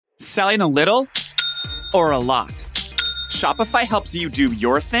Selling a little or a lot? Shopify helps you do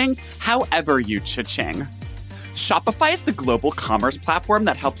your thing however you cha-ching. Shopify is the global commerce platform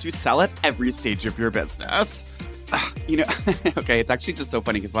that helps you sell at every stage of your business. Okay, it's actually just so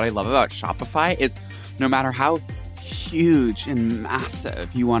funny because what I love about Shopify is no matter how huge and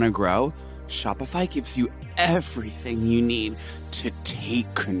massive you want to grow, Shopify gives you everything you need to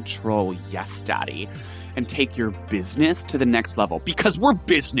take control, yes, daddy, and take your business to the next level because we're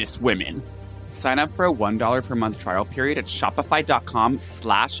business women. Sign up for a $1 per month trial period at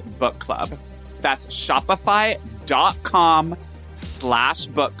shopify.com/book club. That's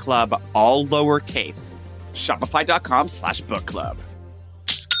shopify.com/book club, all lowercase. Shopify.com/book club.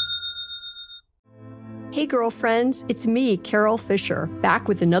 Hey girlfriends, it's me, Carol Fisher, back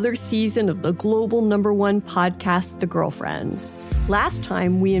with another season of the global #1 podcast, The Girlfriends. Last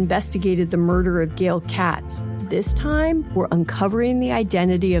time, we investigated the murder of Gail Katz. This time, we're uncovering the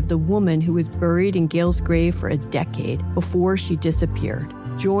identity of the woman who was buried in Gail's grave for a decade before she disappeared.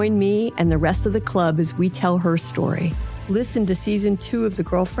 Join me and the rest of the club as we tell her story. Listen to Season 2 of The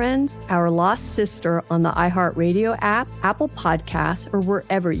Girlfriends, Our Lost Sister on the iHeartRadio app, Apple Podcasts, or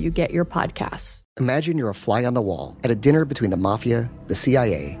wherever you get your podcasts. Imagine you're a fly on the wall at a dinner between the mafia, the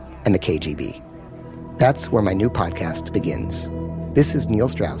CIA, and the KGB. That's where my new podcast begins. This is Neil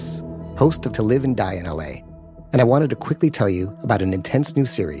Strauss, host of To Live and Die in LA, and I wanted to quickly tell you about an intense new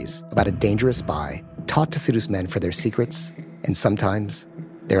series about a dangerous spy taught to seduce men for their secrets and sometimes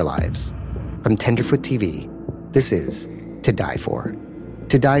their lives. From Tenderfoot TV, this is To Die For.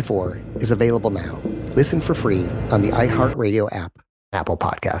 To Die For is available now. Listen for free on the iHeartRadio app, Apple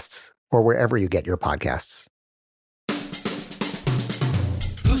Podcasts, or wherever you get your podcasts.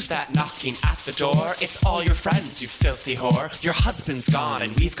 Who's that knocking at the door? It's all your friends, you filthy whore. Your husband's gone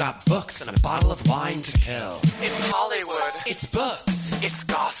and we've got books and a bottle of wine to kill. It's Hollywood. It's books. It's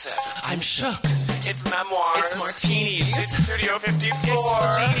gossip. I'm shook. It's memoirs. It's martinis. It's Studio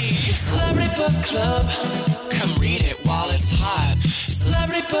 54. It's Celebrity Book Club. Come read it while it's hot.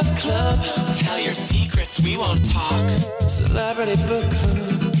 Celebrity Book Club. Tell your secrets, we won't talk. Celebrity Book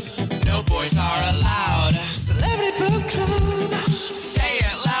Club. No boys are allowed. Celebrity Book Club. Say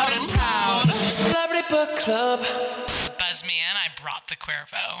it loud and proud. Celebrity Book Club. Buzz me in, I brought the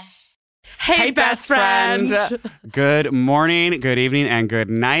Cuervo. Hey, best friend. Good morning, good evening, and good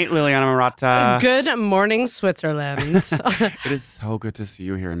night, Liliana Murata. Good morning, Switzerland. It is so good to see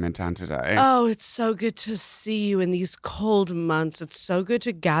you here in Midtown today. Oh, it's so good to see you in these cold months. It's so good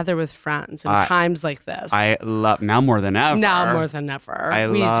to gather with friends in times like this. I love, now more than ever. Now more than ever. We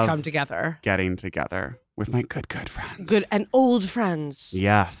need to come together. Getting together with my good friends. Good and old friends.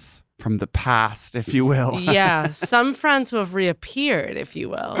 Yes. From the past, if you will. Yeah, some friends who have reappeared, if you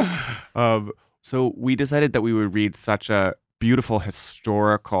will. So we decided that we would read such a beautiful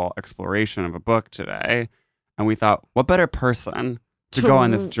historical exploration of a book today. And we thought, what better person to go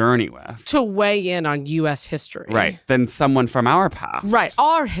on this journey with? To weigh in on U.S. history. Right, than someone from our past. Right,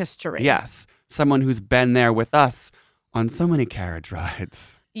 our history. Yes, someone who's been there with us on so many carriage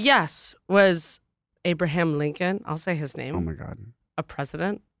rides. Yes, was Abraham Lincoln, I'll say his name. Oh my God. A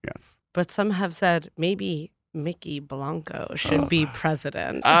president? Yes. But some have said maybe Mykki Blanco should be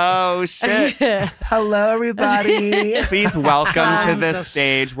president. Oh, shit. Hello, everybody. Please welcome to this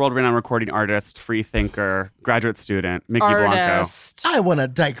stage world-renowned recording artist, free thinker, graduate student, Mykki Blanco. I want a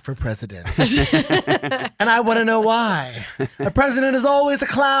dyke for president. And I want to know why. A president is always a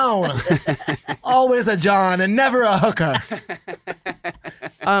clown. Always a John and never a hooker.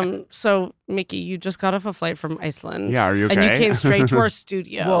 So, Mykki, you just got off a flight from Iceland. Yeah, are you okay? And you came straight to our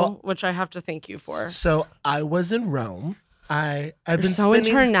studio, Well, which I have to thank you for. So I was in Rome. I've You're been so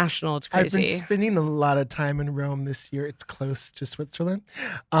spending, international. It's I've crazy. been spending a lot of time in Rome this year. It's close to Switzerland.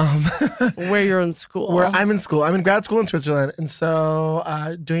 Where you're in school. Where I'm in school. I'm in grad school in Switzerland. And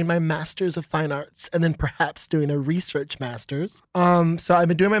so doing my master's of fine arts and then perhaps doing a research master's. So I've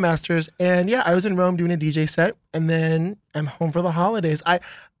been doing my master's. And yeah, I was in Rome doing a DJ set. And then I'm home for the holidays.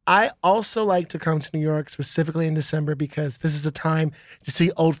 I also like to come to New York specifically in December because this is a time to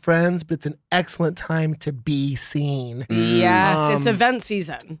see old friends, but it's an excellent time to be seen. Yes, it's event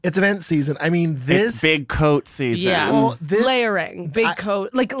season. It's event season. I mean, It's big coat season. Yeah, Well, layering, big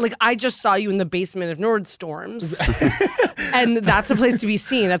coat. Like I just saw you in the basement of Nordstorms, and that's a place to be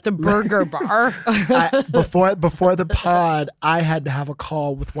seen at the Burger Bar. Before the pod, I had to have a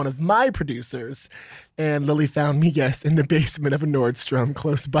call with one of my producers. And Lily found me, yes, in the basement of a Nordstrom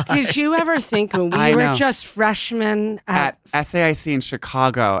close by. Did you ever think when we were just freshmen at SAIC in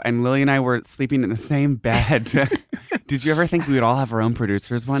Chicago, and Lily and I were sleeping in the same bed? Did you ever think we would all have our own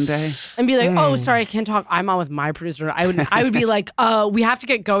producers one day? And be like, oh, sorry, I can't talk. I'm on with my producer. I would be like, we have to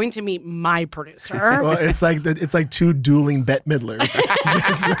get going to meet my producer. Well, it's like two dueling Bette Midlers.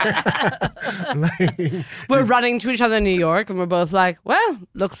 We're running to each other in New York, and we're both like, well,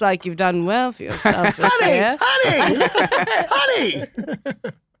 looks like you've done well for yourself this year. Honey.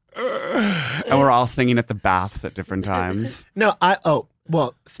 And we're all singing at the baths at different times. No,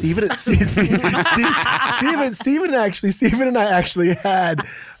 well, Stephen and I actually had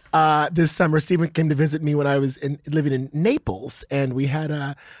this summer. Stephen came to visit me when I was living in Naples, and we had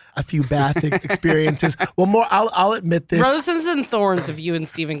a few bath experiences. Well, I'll admit this. Roses and thorns of you and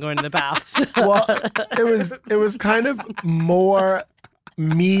Stephen going to the baths. Well, it was kind of more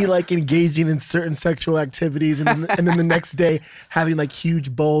me like engaging in certain sexual activities and then the next day having like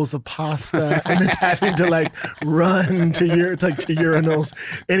huge bowls of pasta and then having to like run to urinals.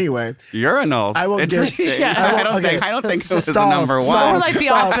 Anyway, urinals. I won't give. Yeah. I don't think so. Is the number one. More like the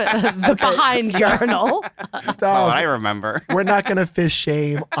opposite, the behind urinal. Oh, I remember. We're not gonna fish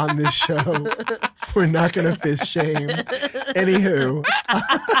shame on this show. We're not gonna fish shame. Anywho.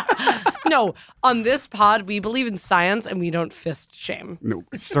 No, on this pod, we believe in science and we don't fist shame. No,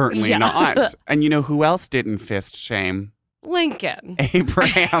 certainly not. And you know who else didn't fist shame? Lincoln.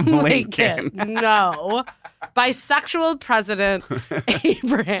 Abraham Lincoln. No. Bisexual president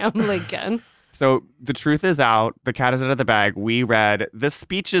Abraham Lincoln. So the truth is out. The cat is out of the bag. We read the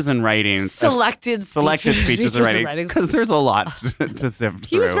speeches and writings. Selected speeches and writings. Because there's a lot to sift through.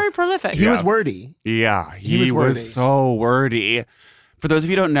 He was very prolific. He was wordy. Yeah, he was so wordy. For those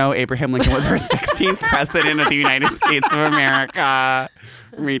of you who don't know, Abraham Lincoln was our 16th president of the United States of America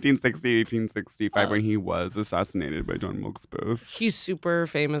from 1860 to 1865 when he was assassinated by John Wilkes Booth. He's super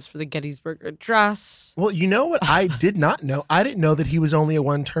famous for the Gettysburg Address. Well, you know what I did not know? I didn't know that he was only a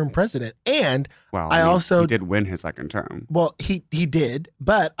one-term president. And he did win his second term. Well, he did,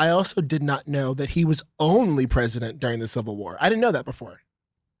 but I also did not know that he was only president during the Civil War. I didn't know that before.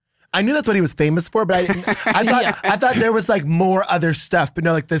 I knew that's what he was famous for, but I thought there was like more other stuff. But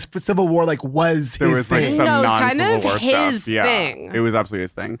no, like the Civil War was his thing. Like some no, non-Civil War his stuff. thing. Yeah, it was absolutely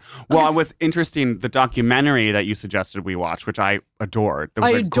his thing. Well, it was interesting. The documentary that you suggested we watch, which I adored. There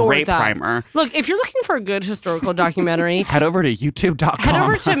was a great primer. Look, if you're looking for a good historical documentary, head over to youtube.com. Head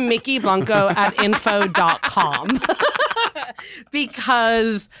over to Mykki Blanco at info.com.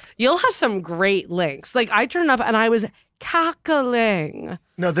 Because you'll have some great links. Like I turned up and I was cackling.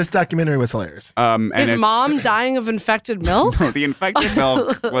 No, this documentary was hilarious. His mom dying of infected milk? No, the infected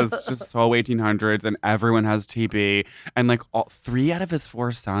milk was just so 1800s and everyone has TB. And like 3 out of his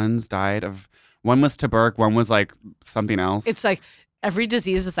 4 sons died of, one was tuberculosis, one was like something else. It's like every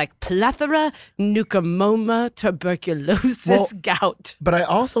disease is like plethora, pneumoma, tuberculosis, gout. But I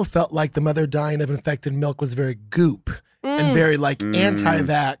also felt like the mother dying of infected milk was very goop and very like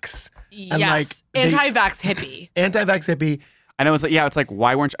anti-vax. And yes, anti-vax hippie. Anti-vax hippie. And it was like, it's like,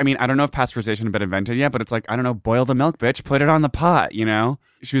 why weren't you, I mean, I don't know if pasteurization had been invented yet, but it's like, I don't know, boil the milk, bitch, put it on the pot, you know?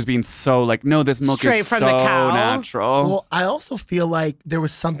 She was being so like, no, this milk straight is from so the cow. Natural. Well, I also feel like there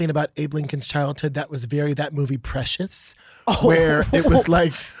was something about Abe Lincoln's childhood that was that movie Precious, where it was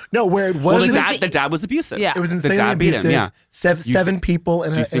like, where it was. Well, the dad was abusive. Yeah. It was insanely the dad abusive. Beat him, yeah. Seven people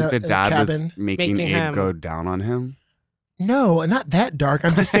in a cabin. Do you think the dad was making Abe go down on him? No, not that dark.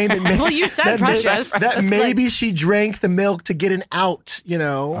 I'm just saying that. Well, you said Precious. That maybe she drank the milk to get an out, you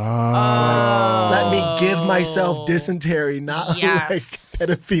know. Let me give myself dysentery, not like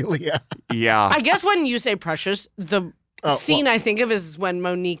pedophilia. Yeah. I guess when you say Precious, the scene I think of is when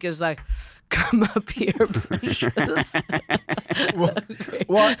Monique is like, come up here, Precious.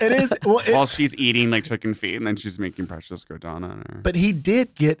 well, it is. While she's eating like chicken feet, and then she's making Precious go down on her. But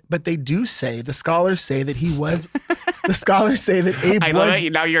they do say, the scholars say that he was. The scholars say that Abe I love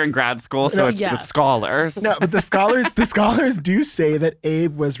it. Now you're in grad school, so it's the scholars. No, but the scholars do say that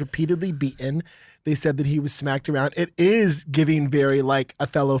Abe was repeatedly beaten. They said that he was smacked around. It is giving very like a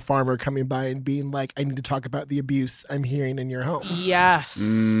fellow farmer coming by and being like, I need to talk about the abuse I'm hearing in your home. Yes.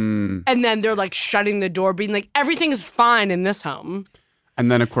 And then they're like shutting the door, being like, everything is fine in this home.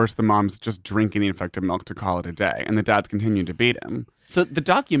 And then, of course, the mom's just drinking the infected milk to call it a day. And the dad's continuing to beat him. So the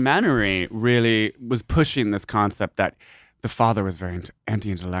documentary really was pushing this concept that the father was very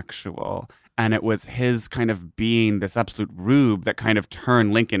anti-intellectual. And it was his kind of being this absolute rube that kind of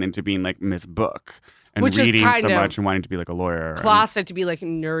turned Lincoln into being like Miss Book. And which reading is so much and wanting to be like a lawyer. Classic to be like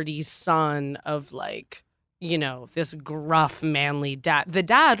nerdy son of like, you know, this gruff, manly dad. The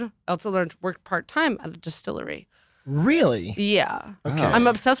dad, also learned, worked part-time at a distillery. Really? Yeah. Okay. I'm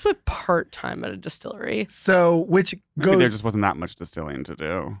obsessed with part-time at a distillery. So, which Maybe there just wasn't that much distilling to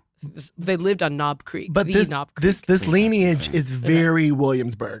do. They lived on Knob Creek. But Knob Creek. this lineage is very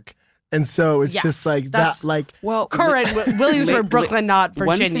Williamsburg. And so it's just like that, like... Well, current Williamsburg, Brooklyn, not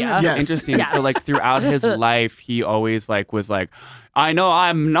Virginia. One thing that's interesting, so like throughout his life, he always like was like, I know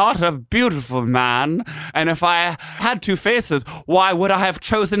I'm not a beautiful man, and if I had two faces, why would I have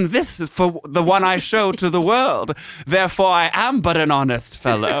chosen this for the one I show to the world? Therefore, I am but an honest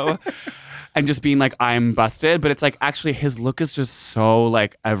fellow. And just being like, I'm busted. But it's like, actually, his look is just so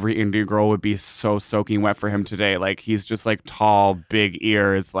like every indie girl would be so soaking wet for him today. Like, he's just like tall, big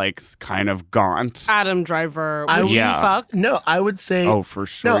ears, like kind of gaunt. Adam Driver. Would you fuck? No, I would say. Oh, for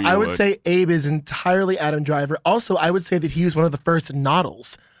sure. No, I would say Abe is entirely Adam Driver. Also, I would say that he was one of the first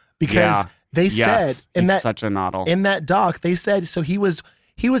Noddles because they said such a Noddle. In that doc, they said so he was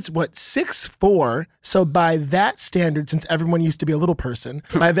what, 6'4". So by that standard, since everyone used to be a little person,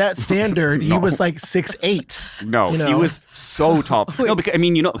 by that standard, he was like 6'8". No, he was so tall. No, because I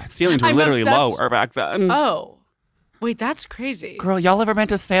mean, ceilings were literally lower back then. Oh. Wait, that's crazy. Girl, y'all ever been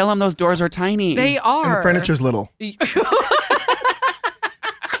to Salem? Those doors are tiny. They are. And the furniture's little.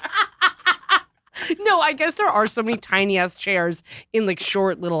 No, I guess there are so many tiny ass chairs in like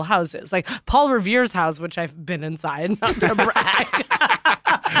short little houses. Like Paul Revere's house, which I've been inside, not to brag.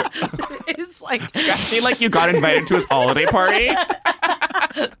 It's like I feel like you got invited to his holiday party.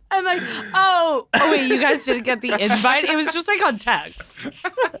 I'm like, oh wait, you guys didn't get the invite? It was just like on text.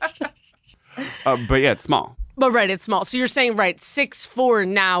 But yeah, it's small. But right, it's small. So you're saying 6'4"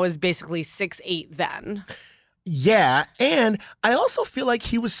 now is basically 6'8" then. Yeah, and I also feel like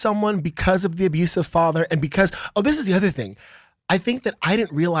he was someone because of the abusive father and because, this is the other thing. I think that I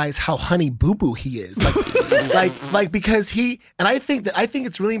didn't realize how honey boo boo he is. Like because I think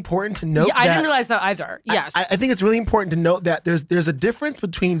it's really important to note that. I didn't realize that either. Yes. I think it's really important to note that there's a difference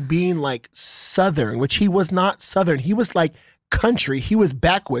between being like Southern, which he was not Southern. He was like country. He was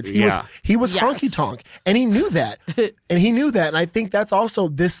backwoods. He was honky tonk. And he knew that. And I think that's also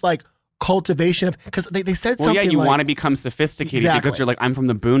this like cultivation of, because they said something you like, want to become sophisticated because you're like, I'm from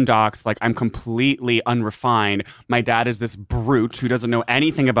the boondocks, like I'm completely unrefined. My dad is this brute who doesn't know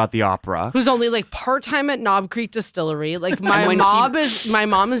anything about the opera, who's only like part-time at Knob Creek Distillery. Like my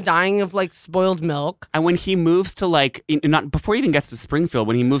mom is dying of like spoiled milk. And when he moves to like not before he even gets to Springfield,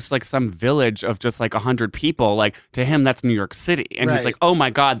 when he moves to like some village of just like 100 people, like to him that's New York City, and he's like, oh my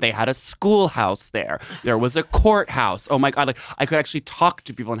god, they had a schoolhouse there was a courthouse, oh my god, like I could actually talk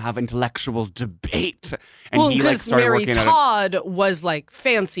to people and have intellectual debate. And he like started Mary working Todd was like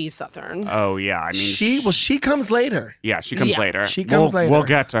fancy Southern. Oh yeah, I mean she comes later. Yeah, she comes later. She comes later. We'll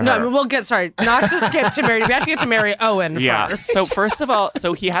get to her. No, we'll get not to skip to Mary. We have to get to Mary Owen first. So first of all,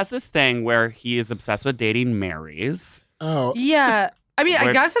 he has this thing where he is obsessed with dating Marys. Oh. Yeah. I mean,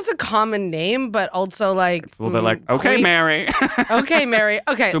 I guess it's a common name, but also like it's a little bit like, okay, Mary. Okay, Mary.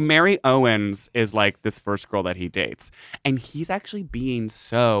 Okay. So Mary Owens is like this first girl that he dates, and he's actually being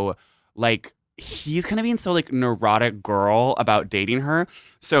so like he's kind of being so like neurotic girl about dating her.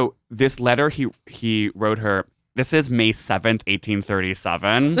 So this letter he wrote her. This is May 7th,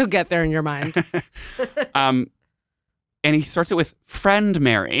 1837. So get there in your mind. And he starts it with friend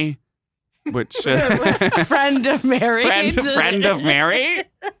Mary. Which friend of Mary. Friend of Mary.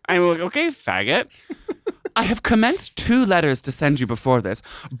 I'm like, okay, faggot. I have commenced 2 letters to send you before this,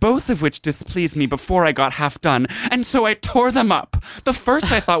 both of which displeased me before I got half done, and so I tore them up. The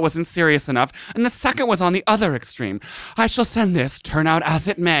first I thought wasn't serious enough, and the second was on the other extreme. I shall send this, turn out as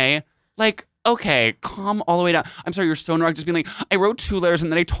it may. Like, okay, calm all the way down. I'm sorry, you're so neurotic. Just being like, I wrote 2 letters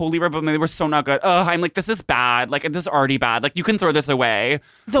and then I totally read them and they were so not good. I'm like, this is bad. Like, this is already bad. Like, you can throw this away.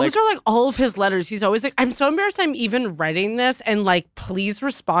 Those are like all of his letters. He's always like, I'm so embarrassed I'm even writing this, and like, please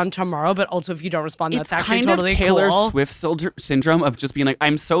respond tomorrow. But also, if you don't respond, that's actually totally cool. It's kind of Taylor Swift syndrome of just being like,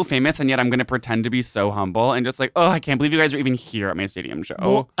 I'm so famous and yet I'm going to pretend to be so humble and just like, I can't believe you guys are even here at my stadium show.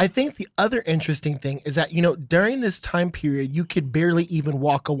 Well, I think the other interesting thing is that, during this time period, you could barely even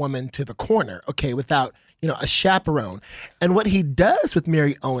walk a woman to the corner, okay, without, a chaperone. And what he does with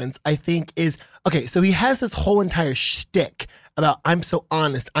Mary Owens, I think, is, okay, so he has this whole entire shtick about I'm so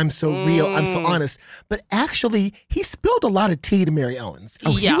honest, I'm so real, I'm so honest. But actually, he spilled a lot of tea to Mary Owens.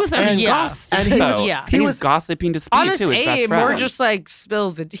 Oh, he was a gossip. And he was gossiping to speak honest to his best friend. More just like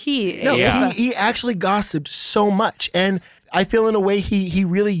spill the tea. No, he actually gossiped so much. And I feel in a way he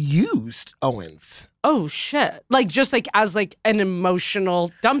really used Owens. Oh, shit. Like, just like as like an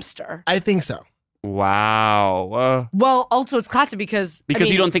emotional dumpster. I think so. Wow. Well, also it's classic because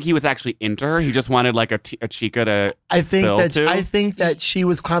You don't think he was actually into her? He just wanted like a chica to I think to? that she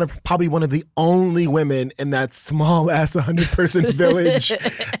was kind of probably one of the only women in that small ass 100-person village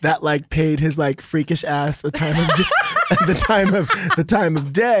that like paid his like freakish ass the time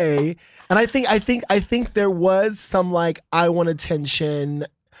of day. And I think there was some like I want attention.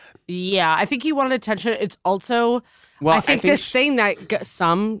 Yeah, I think he wanted attention. It's also Well, I think this thing that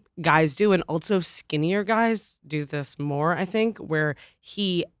some guys do, and also skinnier guys do this more, I think, where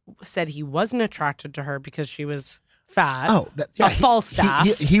he said he wasn't attracted to her because she was fat. Oh,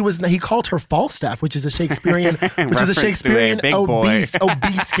 Falstaff. He called her Falstaff, which is a Shakespearean,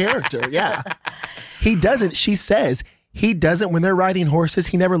 obese character. Yeah, he doesn't. She says he doesn't. When they're riding horses,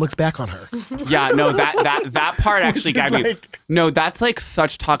 he never looks back on her. Yeah, no, that part actually got me. No, that's like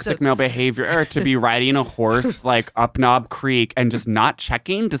such toxic male behavior to be riding a horse like up Knob Creek and just not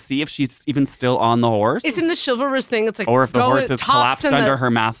checking to see if she's even still on the horse. Isn't the chivalrous thing? It's like, or if the horse is collapsed under her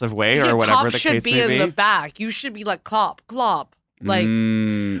massive weight, or whatever the case may be. Top should be in the back. You should be like clop, clop. Like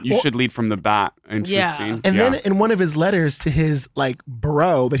you should lead from the back. Interesting. Yeah. And then in one of his letters to his like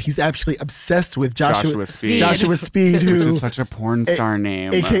bro that he's actually obsessed with, Joshua Speed, which is such a porn star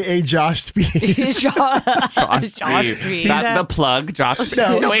name, aka Josh Speed. Josh Speed. That's the plug, Josh Speed.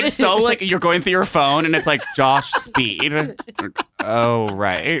 No. Wait, so like you're going through your phone and it's like Josh Speed. Oh,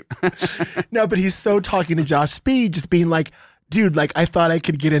 right. No, but he's so talking to Josh Speed, just being like, dude, like, I thought I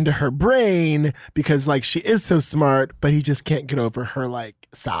could get into her brain because, like, she is so smart, but he just can't get over her, like,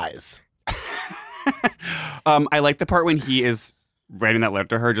 size. I like the part when he is writing that letter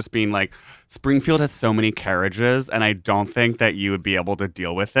to her, just being like, Springfield has so many carriages, and I don't think that you would be able to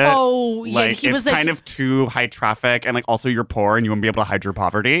deal with it. Oh, yeah. Like, He it's was like, kind of too high traffic, and like also you're poor, and you wouldn't be able to hide your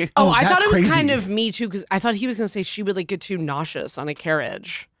poverty. oh, I thought it was crazy. kind of me too, because I thought he was going to say she would like get too nauseous on a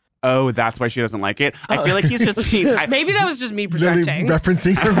carriage. Oh, that's why she doesn't like it. I feel like he's just being. Maybe that was just me Literally projecting.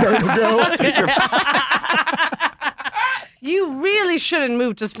 referencing her vertigo. You really shouldn't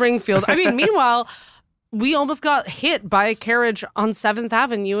move to Springfield. I mean, meanwhile, we almost got hit by a carriage on 7th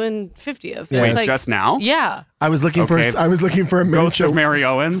Avenue and 50th. Yeah. It's Wait, like, just now? yeah. I was looking for a Ghost miniature. of Mary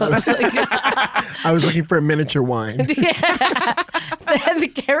Owens. I was looking for a miniature wine. Yeah. And the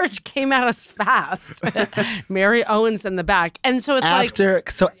carriage came at us fast. Mary Owens in the back. And so it's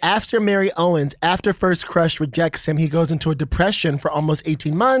After Mary Owens, after First Crush rejects him, he goes into a depression for almost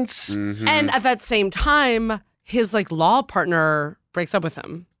 18 months. Mm-hmm. and at that same time, his like law partner breaks up with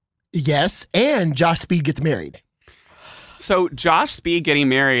him. Yes, and Josh Speed gets married. So Josh Speed getting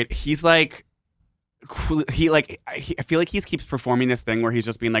married, he's like, I feel like he keeps performing this thing where he's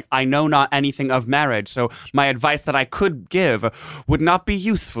just being like, I know not anything of marriage, so my advice that I could give would not be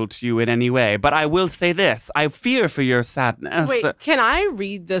useful to you in any way. But I will say this, I fear for your sadness. Wait, can I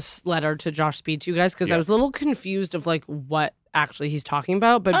read this letter to Josh Speed to you guys? Because I was a little confused of like what actually he's talking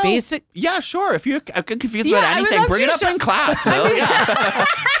about. But yeah, sure. If you're confused about anything, bring it up in class.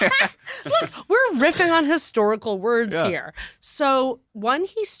 Look, we're riffing on historical words here. So when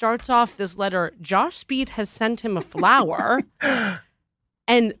he starts off this letter, Josh Speed has sent him a flower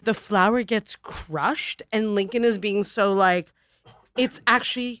and the flower gets crushed, and Lincoln is being so like, it's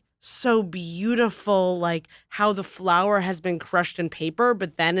actually so beautiful, like how the flower has been crushed in paper,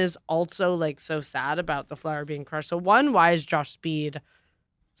 but then is also like so sad about the flower being crushed. So why is Josh Speed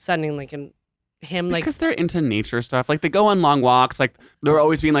sending Lincoln him like, because they're into nature stuff. Like they go on long walks, like they're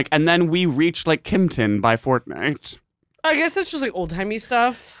always being like, and then we reach like Kimpton by fortnight. I guess it's just like old-timey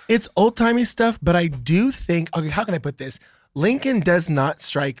stuff. It's old-timey stuff, but I do think, okay, how can I put this? Lincoln does not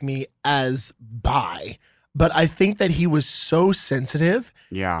strike me as bi, but I think that he was so sensitive.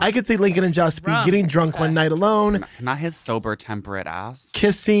 Yeah. I could see Lincoln and Josh Speed getting drunk one night alone. Not his sober, temperate ass.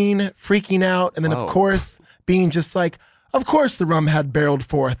 Kissing, freaking out, and then of course being just like, of course the rum had barreled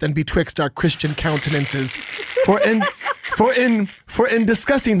forth and betwixt our Christian countenances. For in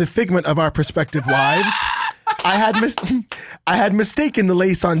discussing the figment of our prospective wives, I had mistaken the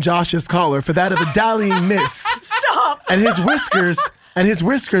lace on Josh's collar for that of a dallying miss. Stop. And his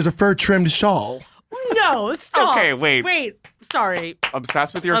whiskers a fur-trimmed shawl. No, stop. Okay, wait. Sorry.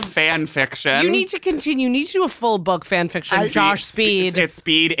 Obsessed with your fan fiction. You need to continue. You need to do a full book fan fiction. Josh Speed. It's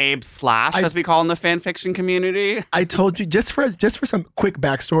Speed Abe Slash, as we call in the fan fiction community. I told you, just for some quick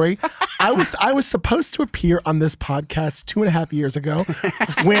backstory, I was supposed to appear on this podcast 2.5 years ago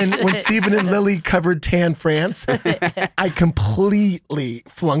when Stephen and Lily covered Tan France. I completely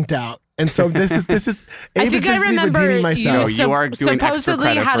flunked out. And so this is Abe is just redeeming myself. You are doing extra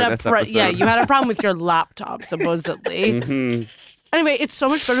credit for this episode. Yeah, you had a problem with your laptop, supposedly. Anyway, it's so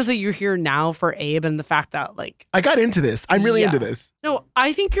much better that you're here now for Abe and the fact that, like... I got into this. I'm really into this. No,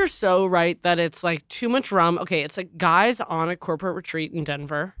 I think you're so right that it's, like, too much rum. Okay, it's, like, guys on a corporate retreat in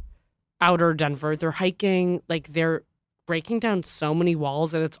Denver, outer Denver. They're hiking, like, they're breaking down so many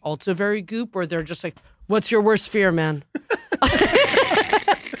walls, and it's also very goop, where they're just like, what's your worst fear, man?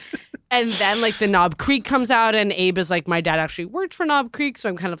 And then, like, the Knob Creek comes out, and Abe is like, my dad actually worked for Knob Creek, so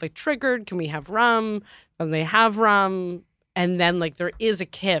I'm kind of, like, triggered. Can we have rum? And they have rum. And then, like, there is a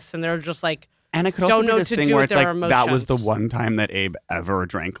kiss, and they're just like, and it could also don't be know this to thing do where with it's like, their that was the emotions. one time that Abe ever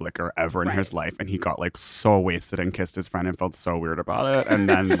drank liquor ever in his life. And he got, like, so wasted and kissed his friend and felt so weird about it. And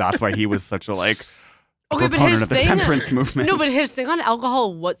then that's why he was such a, like, proponent of the temperance movement. No, but his thing on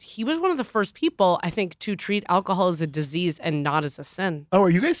alcohol was he was one of the first people, I think, to treat alcohol as a disease and not as a sin. Oh, are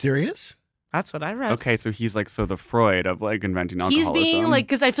you guys serious? That's what I read. Okay, so he's like, so the Freud of like inventing alcoholism. He's being like,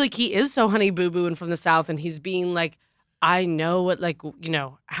 because I feel like he is so honey boo boo and from the South, and he's being like, I know what, like, you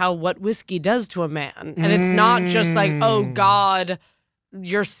know, what whiskey does to a man. And it's not just like, oh God,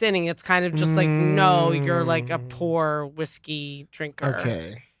 you're sinning. It's kind of just like, no, you're like a poor whiskey drinker.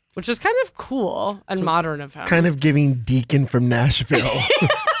 Okay. Which is kind of cool and modern of him. Kind of giving Deacon from Nashville.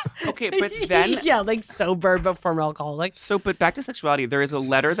 Okay, but then... yeah, like sober but former alcoholic. So, but back to sexuality, there is a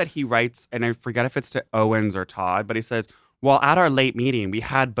letter that he writes, and I forget if it's to Owens or Todd, but he says, while at our late meeting, we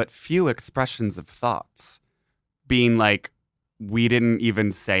had but few expressions of thoughts. Being like, we didn't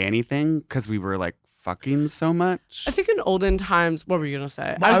even say anything because we were like fucking so much. I think in olden times, what were you going to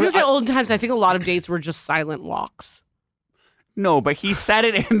say? Well, I was going to say olden times, I think a lot of dates were just silent walks. No, but he said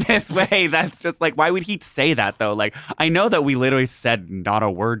it in this way. That's just like, why would he say that though? Like, I know that we literally said not a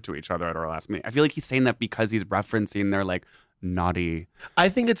word to each other at our last meeting. I feel like he's saying that because he's referencing their like naughty. I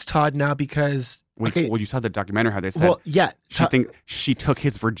think it's Todd now because... Okay. Well, you saw the documentary how they said, well, yeah, she took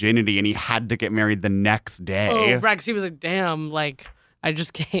his virginity and he had to get married the next day. Oh, Rex, he was like, damn, like, I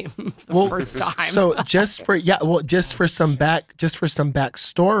just came the first time. So just for some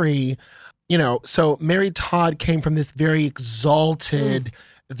backstory, you know, so Mary Todd came from this very exalted,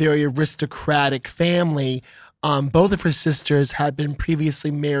 very aristocratic family. Both of her sisters had been previously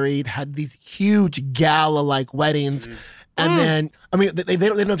married, had these huge gala-like weddings. And then, I mean, they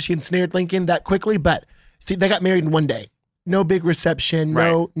don't know if she ensnared Lincoln that quickly, but they got married in one day. No big reception,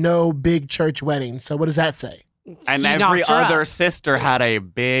 no big church wedding. So what does that say? And every other sister had a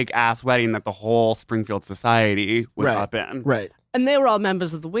big-ass wedding that the whole Springfield society was up in. Right. And they were all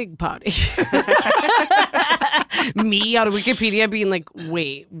members of the Whig Party. Me on Wikipedia being like,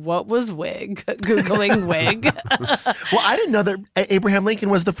 wait, what was Whig? Googling Whig. Well, I didn't know that Abraham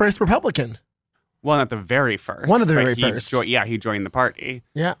Lincoln was the first Republican. Well, not the very first. One of the very first. He joined the party.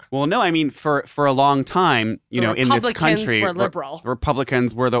 Yeah. Well, no, I mean, for a long time, you know, in this country, were liberal. The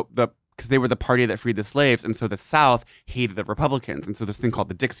Republicans were the because they were the party that freed the slaves, and so the South hated the Republicans, and so this thing called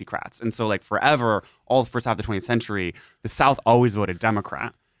the Dixiecrats, and so like forever, all the first half of the 20th century, the South always voted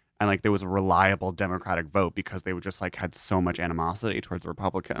Democrat, and like there was a reliable Democratic vote because they were just like had so much animosity towards the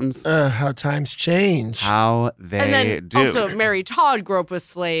Republicans. How times change. How they and then do. Also, Mary Todd grew up with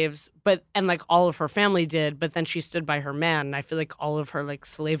slaves, and like all of her family did, but then she stood by her man, and I feel like all of her like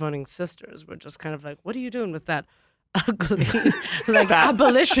slave-owning sisters were just kind of like, what are you doing with that ugly, like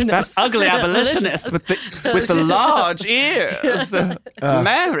abolitionist? That ugly abolitionist with the large ears,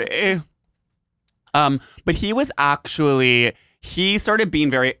 Mary. But he was actually. He started being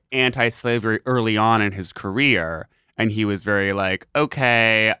very anti-slavery early on in his career, and he was very like,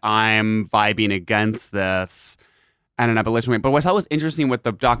 okay, I'm vibing against this and an abolition way. But what I thought was interesting, what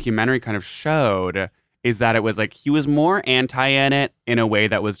the documentary kind of showed, is that it was like he was more anti in it in a way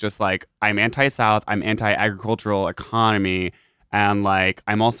that was just like, I'm anti-South, I'm anti-agricultural economy, and like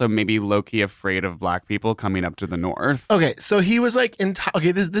I'm also maybe low-key afraid of Black people coming up to the North. Okay, so he was like,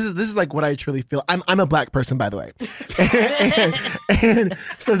 okay, this is like what I truly feel. I'm a Black person, by the way, and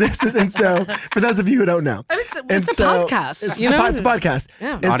so for those of you who don't know, it's a podcast. It's a podcast.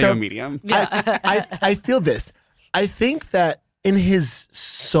 Yeah. And Audio so medium. I feel this. I think that in his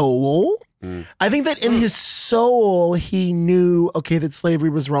soul. He knew, okay, that slavery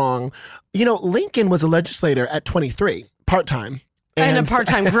was wrong. You know, Lincoln was a legislator at 23, part-time. And a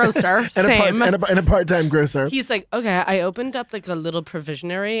part-time grocer. Same. And a part-time grocer. He's like, okay, I opened up like a little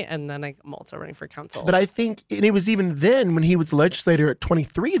provisionary, and then I'm also running for council. But I think, and it was even then when he was a legislator at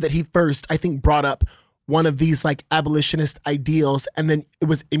 23 that he first, I think, brought up one of these like abolitionist ideals, and then it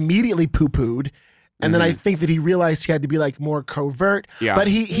was immediately poo-pooed. And then I think that he realized he had to be like more covert. Yeah. But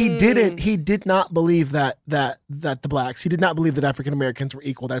he did not believe that the Blacks, he did not believe that African Americans were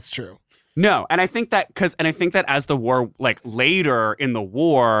equal. That's true. No, and I think that as the war, like later in the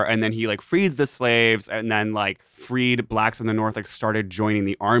war, and then he like freed the slaves, and then like freed blacks in the North, like started joining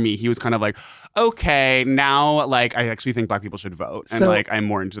the army. He was kind of like, okay, now like I actually think black people should vote, and like I'm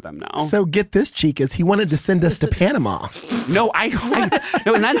more into them now. So get this, chicas, he wanted to send us to Panama. No, no,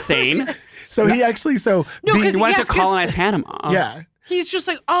 isn't that insane? So he actually, he wanted to colonize Panama. Yeah. He's just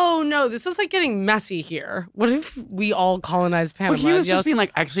like, oh no, this is like getting messy here. What if we all colonize Panama? Well, he was just being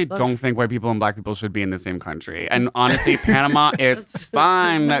like, actually, don't think white people and black people should be in the same country. And honestly, Panama is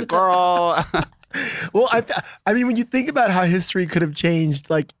fine, girl. Well, I mean, when you think about how history could have changed,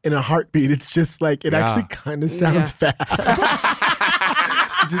 like in a heartbeat, it's just like it actually kind of sounds bad.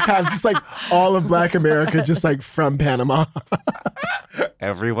 Just have like all of Black America, just like from Panama.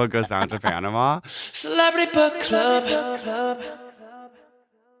 Everyone goes down to Panama. Celebrity Book Club.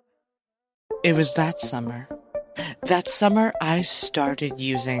 It was that summer. That summer, I started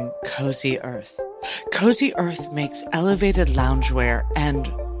using Cozy Earth. Cozy Earth makes elevated loungewear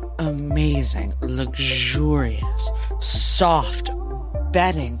and amazing, luxurious, soft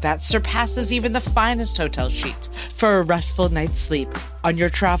bedding that surpasses even the finest hotel sheets for a restful night's sleep on your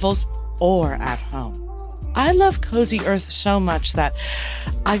travels or at home. I love Cozy Earth so much that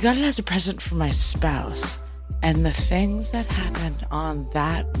I got it as a present for my spouse. And the things that happened on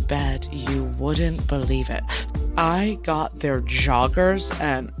that bed, you wouldn't believe it. I got their joggers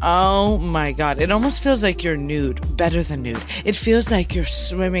and oh my God, it almost feels like you're nude, better than nude. It feels like you're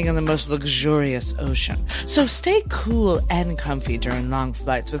swimming in the most luxurious ocean. So stay cool and comfy during long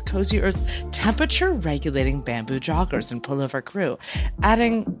flights with Cozy Earth's temperature-regulating bamboo joggers and pullover crew,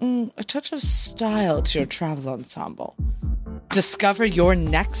 adding a touch of style to your travel ensemble. Discover your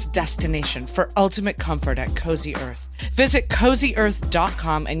next destination for ultimate comfort at Cozy Earth. Visit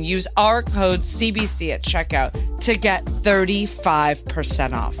CozyEarth.com and use our code CBC at checkout to get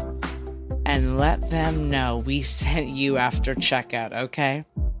 35% off. And let them know we sent you after checkout, okay?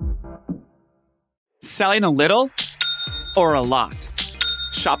 Selling a little or a lot?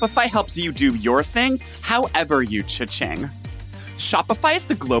 Shopify helps you do your thing however you cha-ching. Shopify is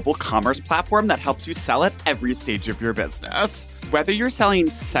the global commerce platform that helps you sell at every stage of your business. Whether you're selling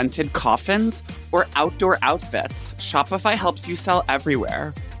scented coffins or outdoor outfits, Shopify helps you sell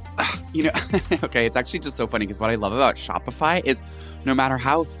everywhere. You know, okay, it's actually just so funny because what I love about Shopify is no matter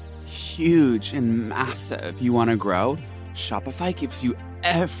how huge and massive you want to grow, Shopify gives you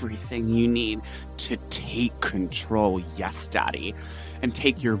everything you need to take control, yes, daddy, and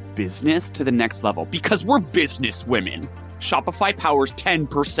take your business to the next level because we're business women. Shopify powers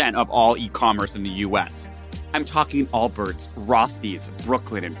 10% of all e-commerce in the U.S. I'm talking Allbirds, Rothy's,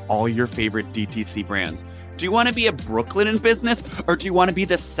 Brooklyn, and all your favorite DTC brands. Do you want to be a Brooklyn business, or do you want to be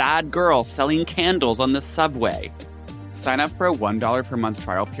the sad girl selling candles on the subway? Sign up for a $1 per month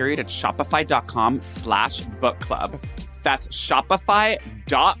trial period at shopify.com/book club. That's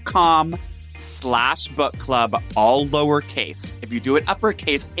shopify.com/book club, all lowercase. If you do it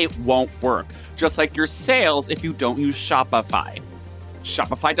uppercase, it won't work. Just like your sales if you don't use Shopify.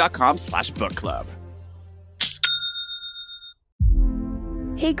 Shopify.com/book club.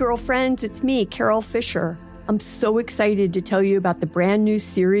 Hey girlfriends, it's me, Carol Fisher. I'm so excited to tell you about the brand new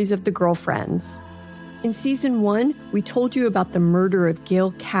series of The Girlfriends. In season 1, we told you about the murder of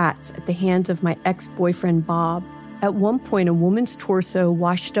Gail Katz at the hands of my ex-boyfriend Bob. At one point, a woman's torso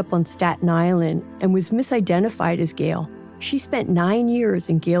washed up on Staten Island and was misidentified as Gail. She spent 9 years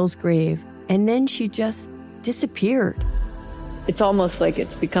in Gail's grave, and then she just disappeared. It's almost like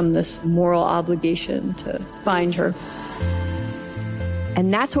it's become this moral obligation to find her.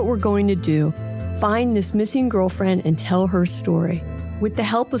 And that's what we're going to do. Find this missing girlfriend and tell her story. With the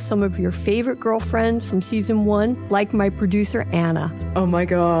help of some of your favorite girlfriends from season 1, like my producer Anna. Oh my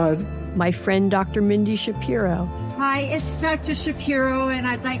God. My friend Dr. Mindy Shapiro. Hi, it's Dr. Shapiro, and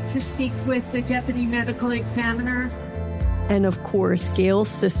I'd like to speak with the Deputy Medical Examiner. And of course, Gail's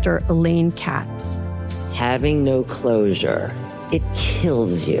sister, Elaine Katz. Having no closure, it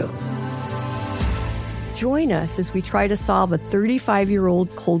kills you. Join us as we try to solve a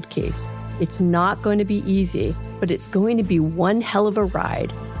 35-year-old cold case. It's not going to be easy, but it's going to be one hell of a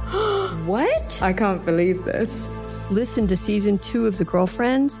ride. What? I can't believe this. Listen to season 2 of The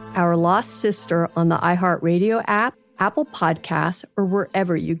Girlfriends, Our Lost Sister on the iHeartRadio app, Apple Podcasts, or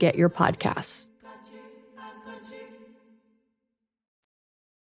wherever you get your podcasts.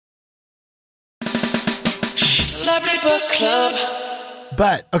 Celebrity Book Club.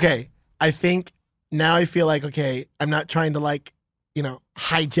 But, okay, I think now I feel like, okay, I'm not trying to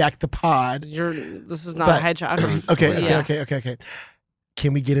hijack the pod. This is not a hijack. Okay.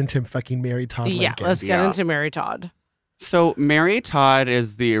 Can we get into fucking Mary Todd Lincoln? Yeah, let's get into Mary Todd. So Mary Todd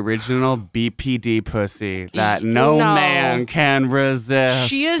is the original BPD pussy that no man can resist.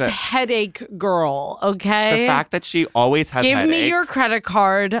 She is headache girl, okay? The fact that she always has Give headaches. me your credit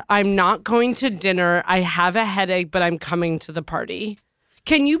card. I'm not going to dinner. I have a headache, but I'm coming to the party.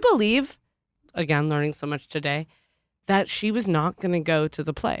 Can you believe, again, learning so much today, that she was not going to go to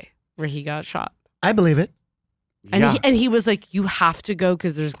the play where he got shot? I believe it. And he was like, you have to go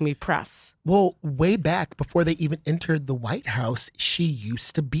because there's going to be press. Well, way back before they even entered the White House, she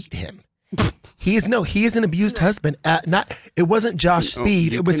used to beat him. He is an abused husband. It wasn't Josh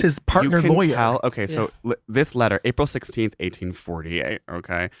Speed. It was his partner lawyer. Okay, so this letter, April 16th, 1848,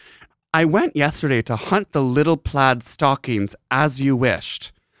 okay? I went yesterday to hunt the little plaid stockings as you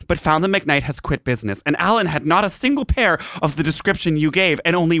wished, but found that McKnight has quit business, and Alan had not a single pair of the description you gave,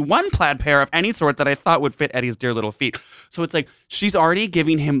 and only one plaid pair of any sort that I thought would fit Eddie's dear little feet. So it's like she's already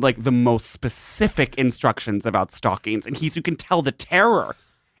giving him like the most specific instructions about stockings, and you can tell the terror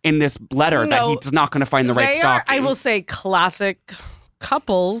in this letter that he's not going to find the right stockings. I will say, classic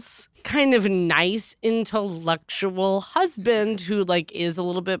couples. Kind of nice, intellectual husband who like is a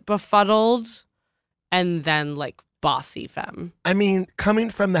little bit befuddled, and then like bossy femme. I mean, coming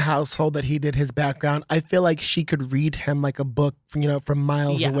from the household that he did his background, I feel like she could read him like a book, from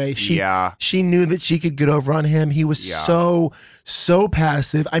miles away. She knew that she could get over on him. He was so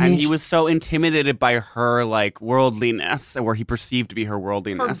passive. I mean, he was so intimidated by her like worldliness, or he perceived to be her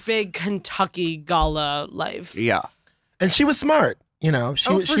worldliness. Her big Kentucky gala life. Yeah, and she was smart.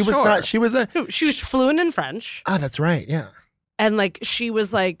 She was fluent in French. Ah, that's right. Yeah, and like she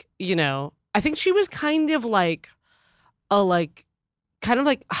was like, I think she was kind of like kind of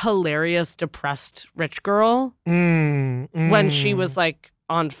like hilarious, depressed rich girl when she was like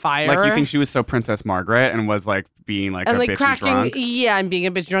on fire. Like you think she was so Princess Margaret and was like being like and a like bitch cracking, drunk. Yeah, and being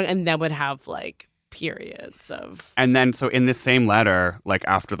a bitch drunk, and then would have like periods of. And then so in this same letter, like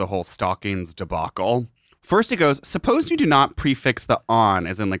after the whole stockings debacle, first it goes, suppose you do not prefix the on,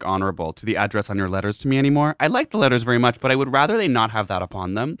 as in like honorable, to the address on your letters to me anymore. I like the letters very much, but I would rather they not have that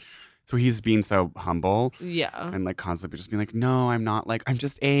upon them. So he's being so humble. Yeah. And like constantly just being like, no, I'm not like, I'm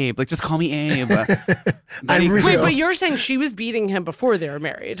just Abe. Like, just call me Abe. Wait, but you're saying she was beating him before they were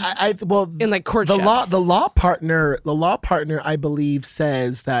married? In like courtship. The law partner, I believe,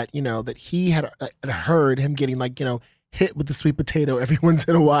 says that, that he had heard him getting like, hit with the sweet potato every once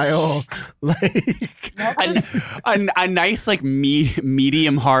in a while. Like a nice like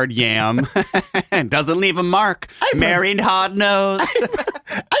medium hard yam. Doesn't leave a mark. Married hard nose.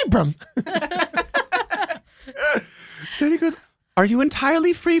 Abram. Then he goes, are you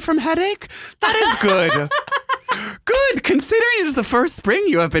entirely free from headache? That is good. Good, considering it is the first spring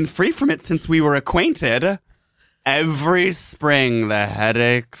you have been free from it since we were acquainted. Every spring the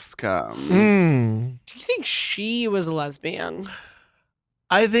headaches come. Do you think she was a lesbian?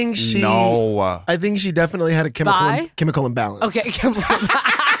 I think she. No. I think she definitely had a chemical imbalance. Okay,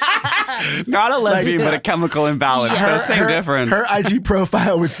 not a lesbian, but a chemical imbalance. So same difference. Her IG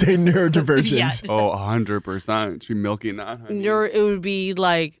profile would say neurodivergent. Yeah. Oh, 100%. She'd be milking that. Honey. It would be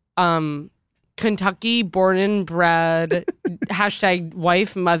like Kentucky, born and bred, hashtag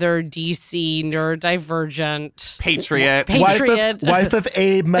wife, mother, DC, neurodivergent. Patriot. Wife of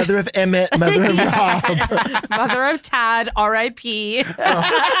Abe, mother of Emmett, mother of Rob. Mother of Tad, R.I.P.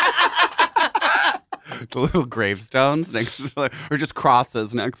 The little gravestones next to, or just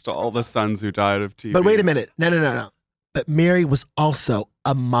crosses next to all the sons who died of TB. But wait a minute. No. But Mary was also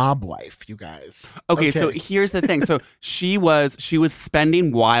a mob wife, you guys. Okay, so here's the thing. So she was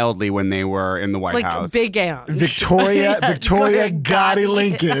spending wildly when they were in the White House. Big aunt. Victoria Gotti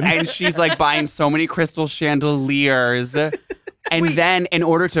Lincoln. And she's like buying so many crystal chandeliers. And then in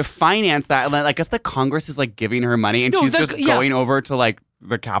order to finance that, I guess the Congress is like giving her money, and she's just going over to like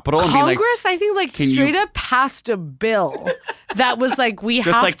the Capitol and being like, Congress, I think, straight up passed a bill that was like, we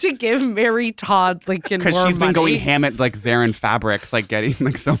have to give Mary Todd Lincoln more money. Because she's been going ham at like Zarin Fabrics, like getting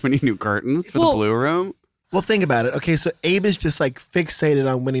like so many new curtains for the Blue Room. Well, think about it. Okay, so Abe is just like fixated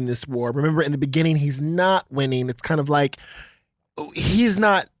on winning this war. Remember, in the beginning, he's not winning. It's kind of like he's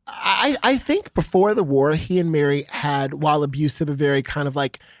not. I think before the war, he and Mary had, while abusive, a very kind of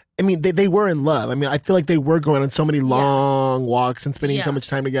like, I mean, they were in love. I mean, I feel like they were going on so many long walks and spending so much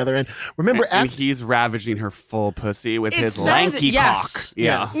time together. And remember, and he's ravaging her full pussy with his lanky cock.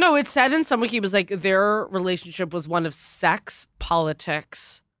 Yeah. No, it said in some wiki, it was like their relationship was one of sex,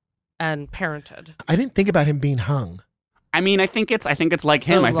 politics, and parenthood. I didn't think about him being hung. I mean, I think it's like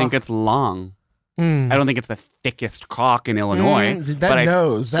him. I think it's long. I don't think it's the thickest cock in Illinois. That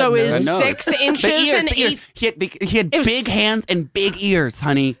nose. So is 6 inches the ears. He had big hands and big ears,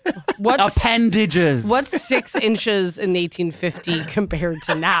 honey. Appendages. What's 6 inches in 1850 compared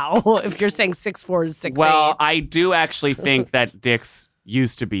to now? If you're saying 6'4" is 6'8". Well, I do actually think that dicks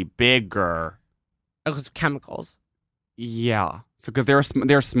used to be bigger. Because of chemicals. Yeah. So because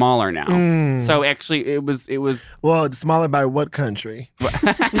they're smaller now. So actually it was Well, it's smaller by what country? All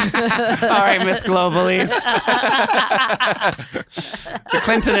right, Miss Globalies. The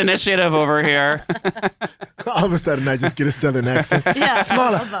Clinton Initiative over here. All of a sudden I just get a southern accent. Yeah.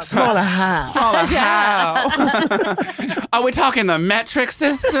 Smaller how? Smaller how? Are we talking the metric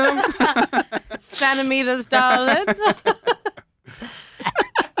system? Centimeters, darling.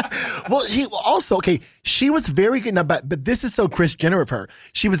 Well, she was very good. Now, but this is so Kris Jenner of her.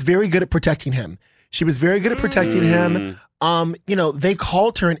 She was very good at protecting him. They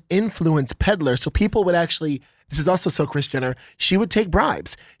called her an influence peddler. So people would actually, this is also so Kris Jenner, she would take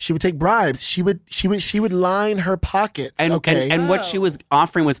bribes. She would line her pockets. And what she was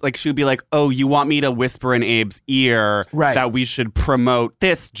offering was like, she would be like, oh, you want me to whisper in Abe's ear that we should promote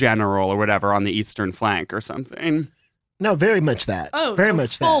this general or whatever on the eastern flank or something. No, very much that. Oh, very so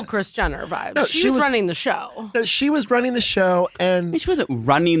much full that. Kris Jenner vibes. No, she was running the show. No, she was running the show, and she wasn't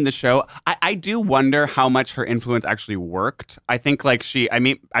running the show. I do wonder how much her influence actually worked. I think like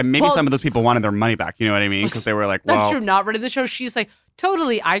maybe some of those people wanted their money back. You know what I mean? Because they were like, well, that's true. Not running the show. She's like,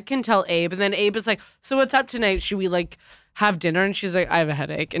 totally. I can tell Abe, and then Abe is like, so what's up tonight? Should we like have dinner? And she's like, I have a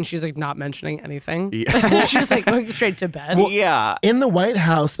headache, and she's like not mentioning anything. Yeah. She's like going straight to bed. Well, yeah. In the White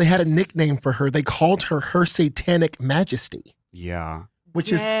House, they had a nickname for her. They called her Satanic Majesty. Yeah.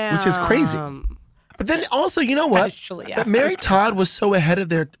 Which is crazy. But then also, you know what? Actually, yeah. But Mary Todd was so ahead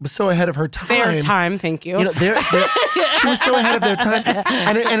of her time. Their time, thank you. You know, she was so ahead of their time,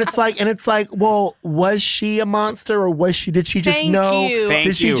 and it's like, well, was she a monster, or did she just know?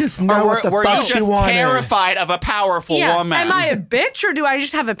 Did she just know what the fuck she wanted? Terrified of a powerful woman? Am I a bitch, or do I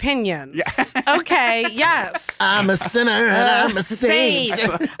just have opinions? Yeah. Okay, yes. I'm a sinner and I'm a saint.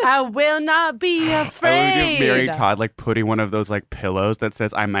 I will not be afraid. I would give Mary Todd like putting one of those like pillows that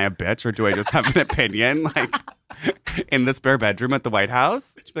says, "Am I a bitch, or do I just have an opinion?" Like in the spare bedroom at the White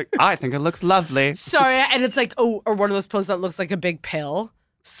House. She'd be like, I think it looks lovely. Sorry, and it's like, or one of those pills that looks like a big pill.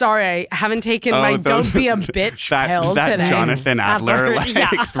 Sorry, I haven't taken my don't be a bitch pill that today. Jonathan Adler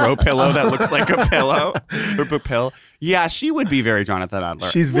throw pillow that looks like a pillow. Or a pill. Yeah, she would be very Jonathan Adler.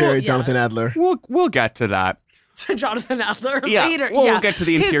 She's very Jonathan Adler. We'll get to that. To Jonathan Adler later. We'll get to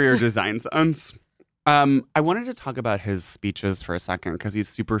the interior design zones. I wanted to talk about his speeches for a second because he's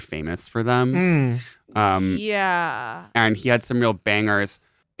super famous for them. Yeah. And he had some real bangers.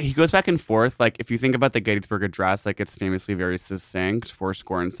 He goes back and forth. Like, if you think about the Gettysburg Address, like, it's famously very succinct,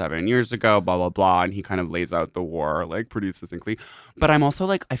 77 years ago, blah, blah, blah. And he kind of lays out the war, like, pretty succinctly. But I'm also,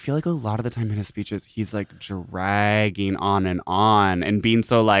 like, I feel like a lot of the time in his speeches, he's, like, dragging on and being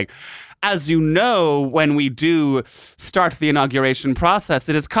so, like, as you know, when we do start the inauguration process,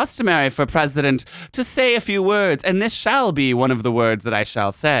 it is customary for President to say a few words, and this shall be one of the words that I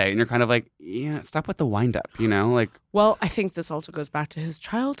shall say. And you're kind of like, yeah, stop with the wind-up, you know? Like, well, I think this also goes back to his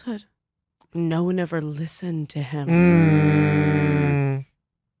childhood. No one ever listened to him.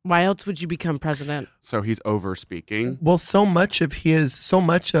 Why else would you become president? So he's over-speaking. Well, so much of his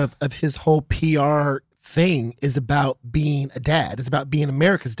whole PR thing is about being a dad. It's about being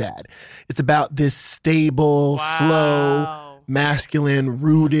America's dad. It's about this stable, slow, masculine,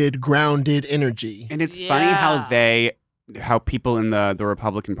 rooted, grounded energy. And it's funny how people in the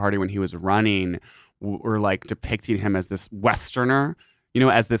Republican Party when he was running were like depicting him as this Westerner, you know,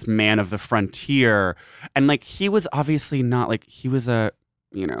 as this man of the frontier. And like, he was obviously not like, he was a,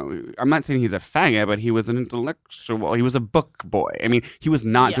 you know, I'm not saying he's a faggot, but he was an intellectual. He was a book boy. I mean, he was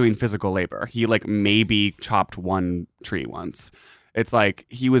not doing physical labor. He like maybe chopped one tree once. It's like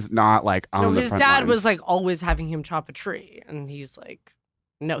he was not like on the front lines. His dad was like always having him chop a tree, and he's like,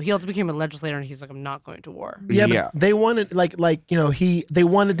 no. He also became a legislator, and he's like, I'm not going to war. Yeah, but they wanted they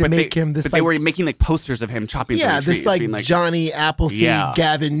wanted to make him this. But they were making like posters of him chopping. Yeah, trees, this like Johnny Appleseed,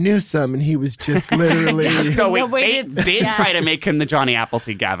 Gavin Newsom, and he was just literally. They did try to make him the Johnny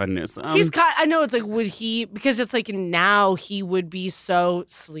Appleseed, Gavin Newsom. I know it's like, would he? Because it's like now he would be so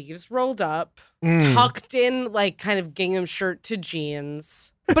sleeves rolled up, tucked in, like kind of gingham shirt to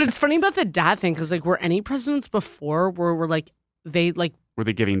jeans. But it's funny about the dad thing because like, were any presidents before were like they like. Were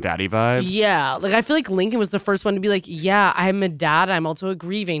they giving daddy vibes? Yeah. Like, I feel like Lincoln was the first one to be like, yeah, I'm a dad. I'm also a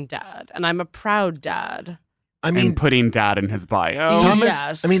grieving dad. And I'm a proud dad. and putting dad in his bio.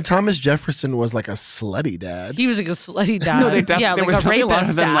 Thomas Jefferson was like a slutty dad. He was like a slutty dad. No, they definitely like a rapist a lot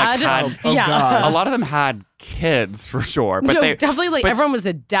of them dad. God. A lot of them had kids for sure. But definitely everyone was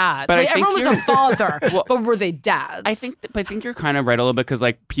a dad. But everyone was a father. But were they dads? I think you're kind of right a little bit because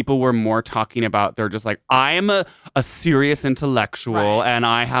like people were more talking about they're just like I am a serious intellectual and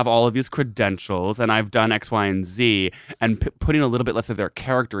I have all of these credentials and I've done X, Y, and Z and putting a little bit less of their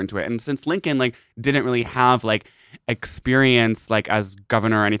character into it. And since Lincoln like didn't really have like experience like as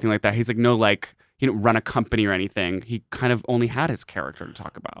governor or anything like that, he's like no like he didn't run a company or anything. He kind of only had his character to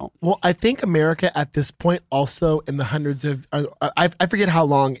talk about. Well, I think America at this point also in the hundreds of I forget how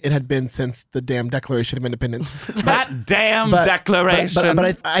long it had been since the damn Declaration of Independence. That damn Declaration.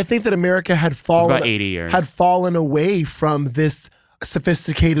 But I think that America had fallen about 80 years. Had fallen away from this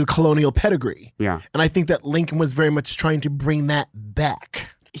sophisticated colonial pedigree. Yeah. And I think that Lincoln was very much trying to bring that back.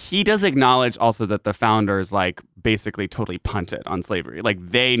 He does acknowledge also that the founders like basically totally punted on slavery. Like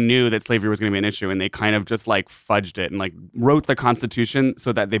they knew that slavery was going to be an issue and they kind of just like fudged it and like wrote the Constitution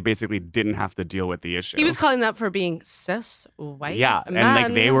so that they basically didn't have to deal with the issue. He was calling that for being cis white. Yeah. men. And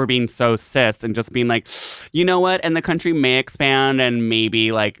like they were being so cis and just being like, you know what? And the country may expand and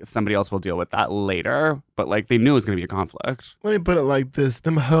maybe like somebody else will deal with that later. But like they knew it was going to be a conflict. Let me put it like this.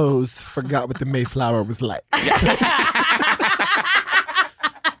 Them hoes forgot what the Mayflower was like.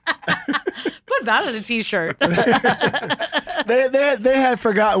 Put that on a t-shirt. They had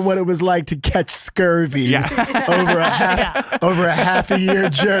forgotten what it was like to catch scurvy over a half a year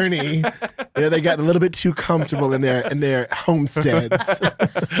journey. You know, they got a little bit too comfortable in their homesteads.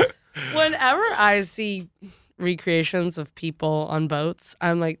 Whenever I see recreations of people on boats,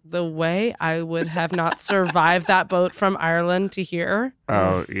 I'm like, the way I would have not survived that boat from Ireland to here.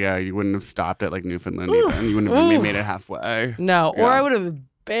 Oh, yeah. You wouldn't have stopped at like Newfoundland even. You wouldn't have made it halfway. No. Yeah. Or I would have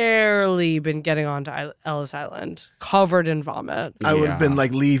barely been getting onto Ellis Island, covered in vomit. I would have been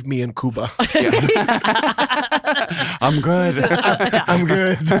like, leave me in Cuba. I'm good. I'm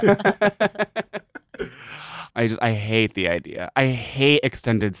good. I hate the idea. I hate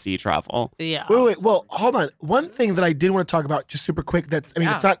extended sea travel. Yeah. Wait. Well, hold on. one thing that I did want to talk about just super quick. It's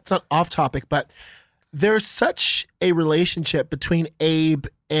not off topic, but there's such a relationship between Abe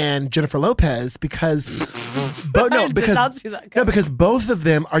and Jennifer Lopez because because both of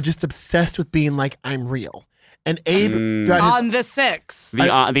them are just obsessed with being like, I'm real. And Abe on the six.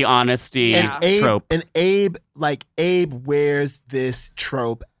 The honesty trope. And Abe wears this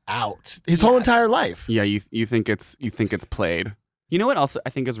trope out his whole entire life. Yeah, you think it's played. You know what else I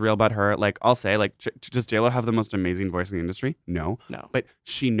think is real about her? Like, I'll say, like, does J-Lo have the most amazing voice in the industry? No. But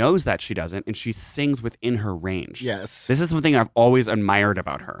she knows that she doesn't, and she sings within her range. Yes. This is something I've always admired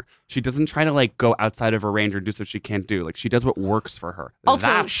about her. She doesn't try to, like, go outside of her range or do stuff she can't do. Like, she does what works for her. Also,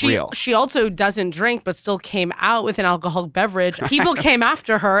 That's real. She also doesn't drink, but still came out with an alcoholic beverage. People came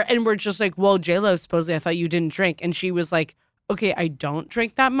after her and were just like, well, J-Lo, supposedly, I thought you didn't drink. And she was like, okay, I don't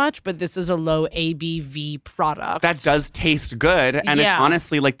drink that much, but this is a low ABV product. That does taste good. And it's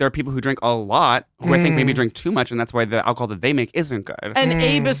honestly like there are people who drink a lot who I think maybe drink too much, and that's why the alcohol that they make isn't good. And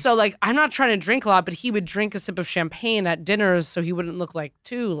Abe is so like, I'm not trying to drink a lot, but he would drink a sip of champagne at dinners so he wouldn't look like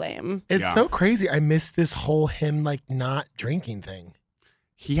too lame. It's so crazy. I miss this whole him like not drinking thing.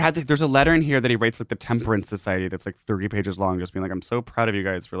 There's a letter in here that he writes like the Temperance Society that's like 30 pages long, just being like, I'm so proud of you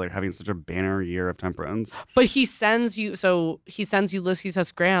guys for like having such a banner year of temperance. But he sends Ulysses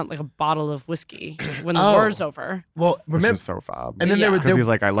S. Grant like a bottle of whiskey when the war's over. Well, remember, which is so fab. And then because he's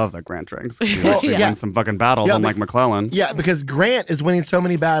like, I love that Grant drinks. He wins some fucking battles unlike McClellan. Yeah, because Grant is winning so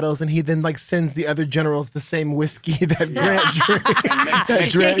many battles, and he then like sends the other generals the same whiskey that Grant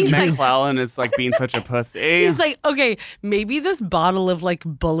drinks. McClellan is like being such a pussy. He's like, okay, maybe this bottle of like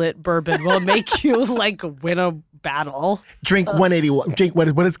bullet bourbon will make you like win a battle. Drink 181. Drink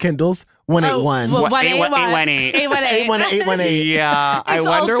what is Kendall's? 181. 818. Yeah, I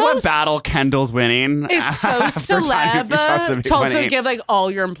wonder what battle Kendall's winning. It's so celeb to also give like all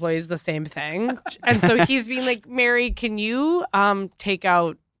your employees the same thing. And so he's being like, Mary, can you take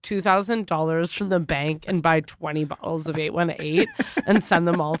out $2,000 from the bank and buy 20 bottles of 818 and send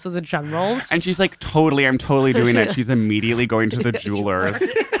them all to the generals? And she's like, I'm totally doing that. She's immediately going to the jewelers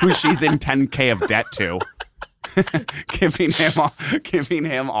who she's in $10,000 of debt to. giving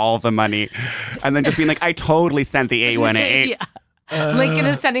him all the money. And then just being like, I totally sent the 818. Lincoln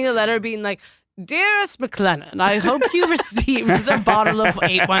is sending a letter being like, Dearest McLennan, I hope you received the bottle of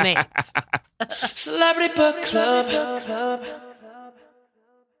 818. Celebrity Book Club.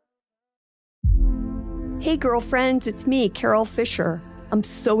 Hey girlfriends, it's me, Carol Fisher. I'm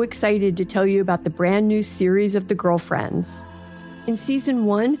so excited to tell you about the brand new series of The Girlfriends. In season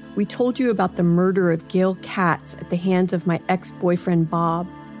 1, we told you about the murder of Gail Katz at the hands of my ex-boyfriend Bob.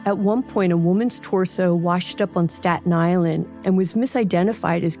 At one point, a woman's torso washed up on Staten Island and was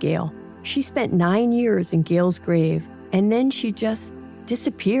misidentified as Gail. She spent 9 years in Gail's grave, and then she just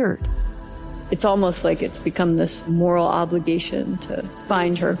disappeared. It's almost like it's become this moral obligation to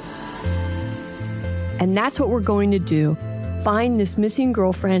find her. And that's what we're going to do. Find this missing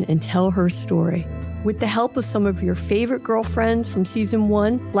girlfriend and tell her story. With the help of some of your favorite girlfriends from season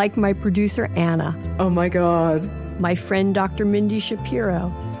 1, like my producer Anna. Oh my God. My friend Dr. Mindy Shapiro.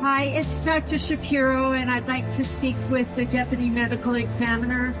 Hi, it's Dr. Shapiro, and I'd like to speak with the deputy medical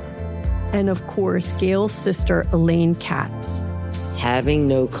examiner. And of course, Gail's sister Elaine Katz. Having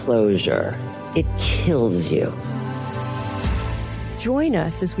no closure, it kills you. Join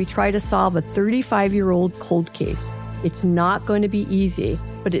us as we try to solve a 35-year-old cold case. It's not going to be easy,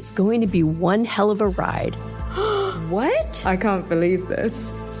 but it's going to be one hell of a ride. What? I can't believe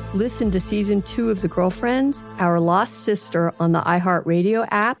this. Listen to season 2 of The Girlfriends, Our Lost Sister on the iHeartRadio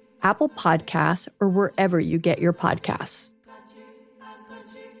app, Apple Podcasts, or wherever you get your podcasts.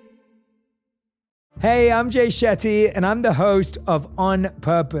 Hey, I'm Jay Shetty, and I'm the host of On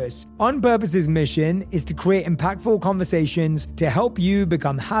Purpose. On Purpose's mission is to create impactful conversations to help you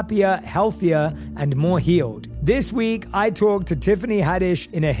become happier, healthier, and more healed. This week, I talked to Tiffany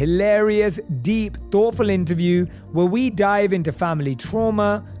Haddish in a hilarious, deep, thoughtful interview where we dive into family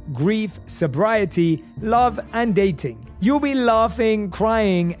trauma, grief, sobriety, love, and dating. You'll be laughing,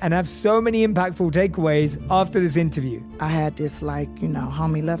 crying, and have so many impactful takeaways after this interview. I had this,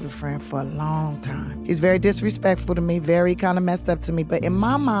 homie lover friend for a long time. He's very disrespectful to me, very kind of messed up to me. But in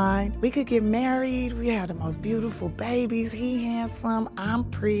my mind, we could get married. We had the most beautiful babies. He handsome. I'm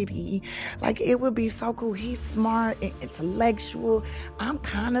pretty. It would be so cool. He's smart and intellectual. I'm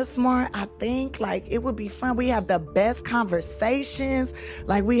kind of smart, I think. It would be fun. We have the best conversations.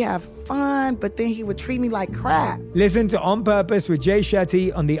 We have fun. But then he would treat me like crap. Listen to On Purpose with Jay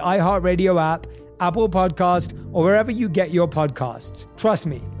Shetty on the iHeartRadio app, Apple Podcast, or wherever you get your podcasts. Trust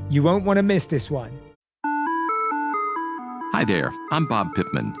me, you won't want to miss this one. Hi there, I'm Bob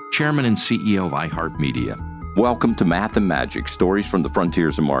Pittman, Chairman and CEO of iHeartMedia. Welcome to Math and Magic, Stories from the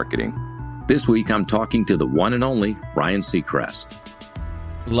Frontiers of Marketing. This week, I'm talking to the one and only Ryan Seacrest.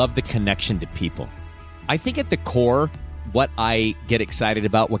 Love the connection to people. I think at the core, what I get excited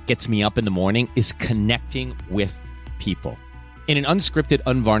about, what gets me up in the morning, is connecting with people in an unscripted,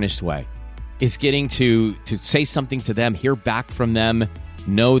 unvarnished way. Is getting to say something to them, hear back from them,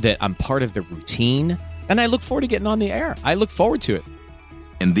 know that I'm part of the routine, and I look forward to getting on the air. I look forward to it.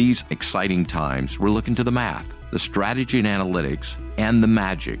 In these exciting times, we're looking to the math, the strategy and analytics, and the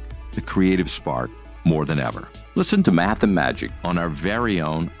magic, the creative spark, more than ever. Listen to Math and Magic on our very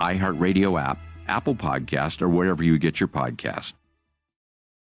own iHeartRadio app, Apple Podcast, or wherever you get your podcast.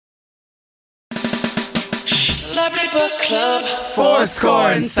 Celebrity Book Club. 4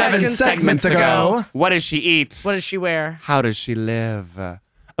 segments ago. What does she eat? What does she wear? How does she live?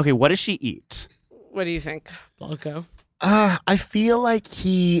 Okay, what does she eat? What do you think, Blanco? I feel like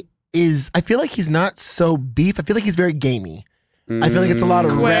he's not so beef. I feel like he's very gamey. I feel like it's a lot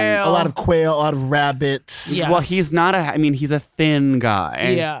of quail, a lot of rabbit. Yes. Well, he's not he's a thin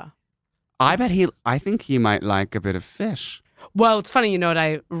guy. Yeah. I think he might like a bit of fish. Well, it's funny, what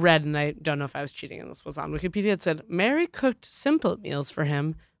I read, and I don't know if I was cheating, and this was on Wikipedia. It said, Mary cooked simple meals for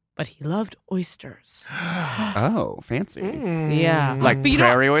him, but he loved oysters. Oh, fancy. Yeah. Like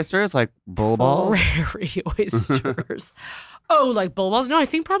prairie oysters? Like bull balls? Prairie oysters. Oh, like bull balls? No, I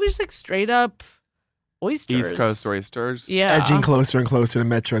think probably just straight up oysters. East Coast oysters? Yeah. Edging closer and closer to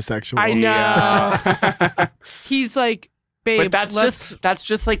metrosexual. I know. Yeah. He's like, babe, but that's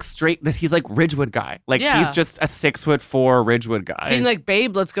just like straight. That he's like Ridgewood guy. Like Yeah. he's just a 6'4" Ridgewood guy. being like,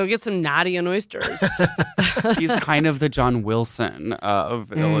 babe, let's go get some natty and oysters. He's kind of the John Wilson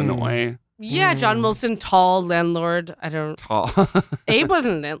of Illinois. Yeah, John Wilson, tall landlord. Tall. Abe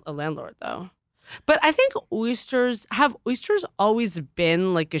wasn't a landlord though. But I think have oysters always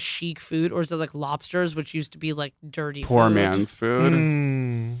been like a chic food, or is it like lobsters, which used to be like dirty Poor food? man's food.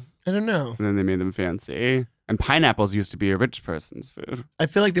 I don't know. And then they made them fancy. And pineapples used to be a rich person's food. I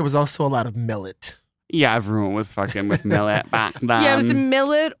feel like there was also a lot of millet. Yeah, everyone was fucking with millet back then. Yeah, it was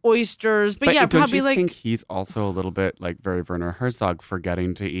millet, oysters, but yeah, don't probably you like. think he's also a little bit like very Werner Herzog,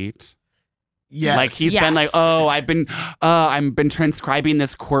 forgetting to eat? Yes. Like he's been like, oh, I've been transcribing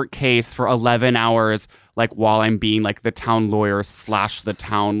this court case for 11 hours, like while I'm being like the town lawyer / the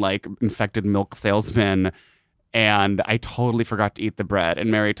town like infected milk salesman, and I totally forgot to eat the bread. And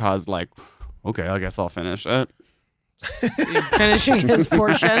Mary Todd's like, okay, I guess I'll finish it. finishing his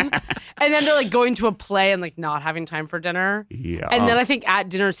portion. And then they're like going to a play and like not having time for dinner. Yeah. And then I think at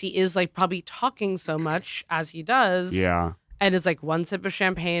dinners he is like probably talking so much as he does. Yeah. And it's like one sip of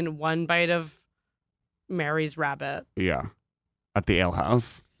champagne, one bite of Mary's rabbit. Yeah. At the ale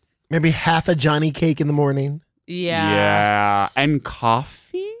house. Maybe half a Johnny cake in the morning. Yeah. Yeah. And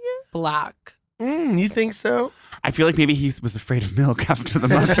coffee? Black. You think so? I feel like maybe he was afraid of milk after the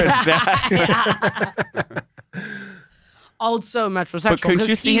mother's death. Also metrosexual. But couldn't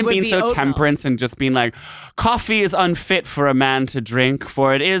you see him being so temperance and just being like, coffee is unfit for a man to drink,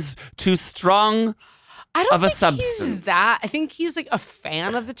 for it is too strong of a substance. He's that. I think he's like a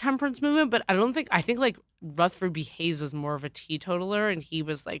fan of the temperance movement, but I think like Rutherford B. Hayes was more of a teetotaler and he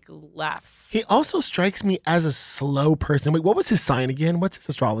was like less. He also strikes me as a slow person. Wait, what was his sign again? What's his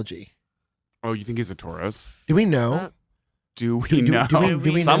astrology? Oh, you think he's a Taurus? Do we know? Do we know? Do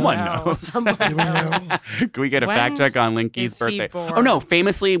we Someone know? knows. Someone knows. Can we get a fact check on Lincoln's is he birthday? born? Oh, no.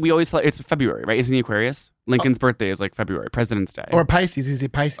 Famously, we always it's February, right? Isn't he Aquarius? Lincoln's birthday is like February, President's Day. Or Pisces. Is he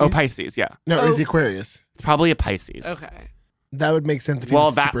Pisces? Oh, Pisces, yeah. No, is he Aquarius? It's probably a Pisces. Okay. That would make sense if he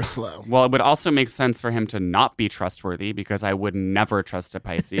was super slow. Well, it would also make sense for him to not be trustworthy because I would never trust a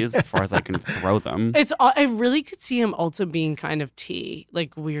Pisces as far as I can throw them. I really could see him also being kind of tea,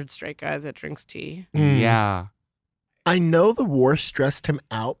 like weird straight guy that drinks tea. Yeah. I know the war stressed him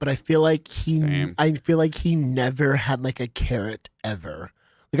out, but I feel like he never had like a carrot ever.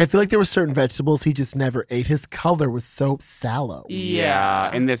 Like I feel like there were certain vegetables he just never ate. His color was so sallow.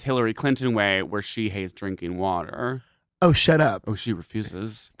 Yeah. In this Hillary Clinton way where she hates drinking water. Oh, shut up. Oh, she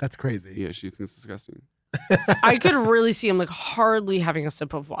refuses. That's crazy. Yeah, she thinks it's disgusting. I could really see him like hardly having a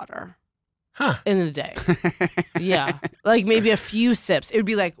sip of water. In a day. Yeah. Like maybe a few sips. It would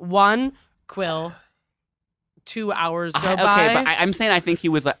be like one quill, 2 hours go by. Okay, but I'm saying I think he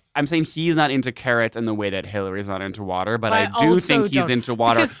was. I'm saying he's not into carrots in the way that Hillary's not into water. But I do think he's into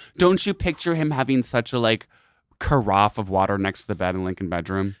water. Don't you picture him having such a like carafe of water next to the bed in Lincoln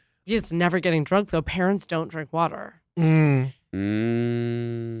bedroom? Yeah, it's never getting drunk though. Parents don't drink water. But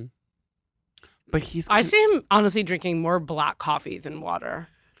I see him honestly drinking more black coffee than water.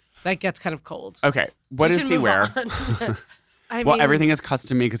 That gets kind of cold. Okay, what does he wear? Well, everything is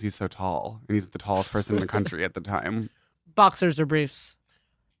custom made because he's so tall, and he's the tallest person in the country at the time. Boxers or briefs?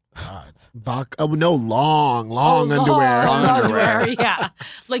 Long underwear. Long underwear, yeah.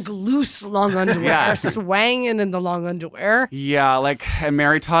 Like loose long underwear. Yeah. Swanging in the long underwear. Yeah, and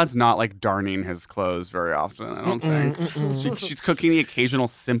Mary Todd's not like darning his clothes very often, I don't think. She's cooking the occasional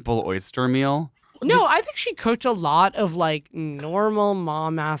simple oyster meal. No, I think she cooked a lot of like normal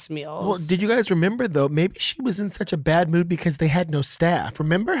mom-ass meals. Well, did you guys remember though? Maybe she was in such a bad mood because they had no staff.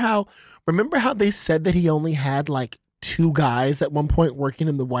 Remember how they said that he only had like 2 guys at one point working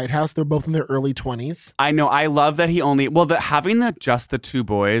in the White House? They were both in their early 20s. I know. I love that he only having just the 2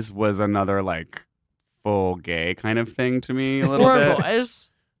 boys was another like full gay kind of thing to me a little bit. 4 boys.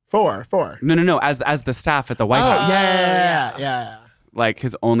 4. No. As the staff at the White House. Yeah. Like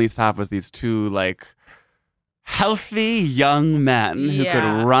his only staff was these 2 like healthy young men who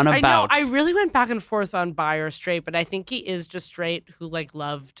could run about. I really went back and forth on bi or straight, but I think he is just straight who like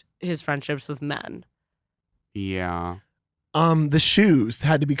loved his friendships with men. Yeah. The shoes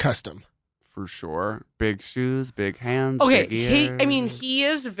had to be custom. For sure. Big shoes, big hands. Okay, big ears. he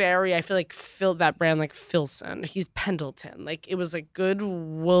is very, I feel like that brand like Filson. He's Pendleton. Like it was like good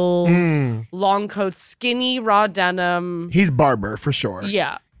wools, long coats, skinny raw denim. He's Barber for sure.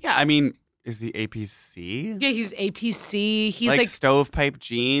 Yeah. Yeah, I mean, is he APC? Yeah, he's APC. He's like stovepipe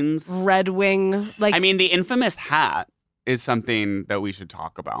jeans. Red Wing. Like I mean, the infamous hat is something that we should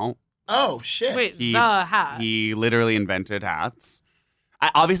talk about. Oh shit. Wait, the hat. He literally invented hats.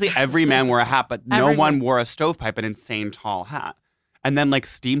 Obviously, every man wore a hat, but no one wore a stovepipe, an insane tall hat. And then, like,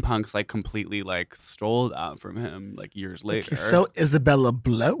 steampunks, like, completely, like, stole that from him, like, years later. So Isabella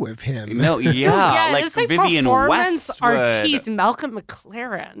Blow with him. No, yeah. Dude, like, it's like Vivian performance Westwood. artiste Malcolm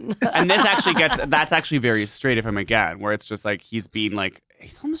McLaren. And this actually that's actually very straight of him again, where it's just, like, he's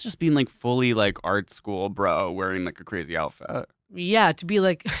almost just being, like, fully, like, art school bro wearing, like, a crazy outfit. Yeah, to be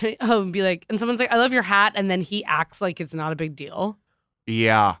like, and someone's like, I love your hat, and then he acts like it's not a big deal.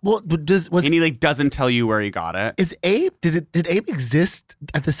 Yeah. Well, and he like doesn't tell you where he got it. Is Abe? Did Abe exist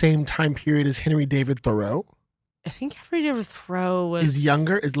at the same time period as Henry David Thoreau? I think Henry David Thoreau was is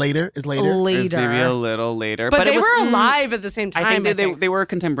younger. Is later. It's maybe a little later, but they were alive at the same time. I think they were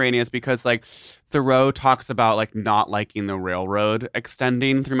contemporaneous because like Thoreau talks about like not liking the railroad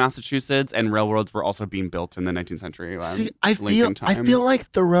extending through Massachusetts, and railroads were also being built in the 19th century. See, I feel like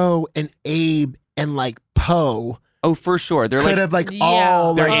Thoreau and Abe and like Poe Oh, for sure. They're could have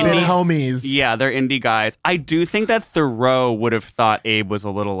all they're been homies. Yeah, they're indie guys. I do think that Thoreau would have thought Abe was a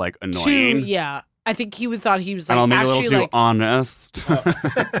little annoying. Yeah. I think he would thought he was like maybe actually a little too honest.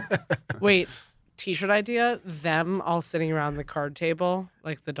 Wait, t-shirt idea? Them all sitting around the card table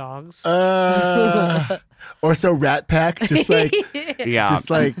like the dogs. Or so Rat Pack, just like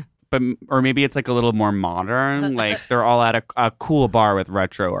but or maybe it's a little more modern. Like they're all at a cool bar with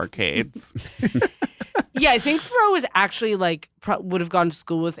retro arcades. Yeah, I think Thoreau was actually would have gone to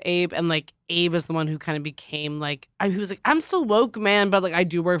school with Abe, and Abe is the one who kind of became he was like, I'm still woke, man, but I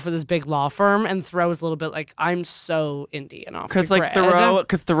do work for this big law firm, and Thoreau was a little bit I'm so indie and off the grid.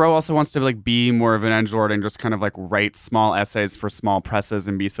 Because Thoreau also wants to be more of an edgelord and just kind of write small essays for small presses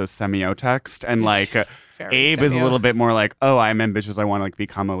and be so semiotext, and Abe is a little bit more oh, I'm ambitious, I want to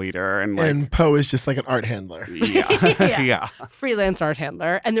become a leader, and Poe is just an art handler. Yeah. Freelance art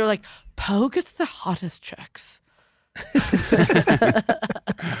handler, and they're like, Poe gets the hottest chicks.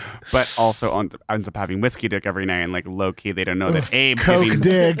 But also ends up having whiskey dick every night, and low key they don't know that Abe's Coke giving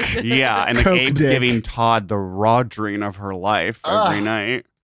dick. Yeah, and Coke Abe's dick. giving Todd the raw dream of her life every night.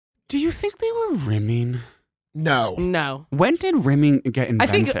 Do you think they were rimming? No. When did rimming get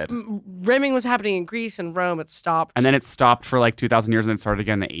invented? I think rimming was happening in Greece and Rome. It stopped. And then it stopped for 2,000 years and then started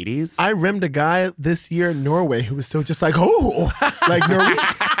again in the 80s? I rimmed a guy this year in Norway who was so just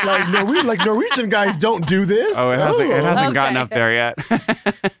Norwegian guys don't do this. Oh, it hasn't gotten up there yet.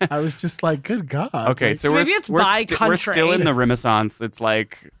 I was just good God. Okay, so maybe it's by we're country. still in the Renaissance. It's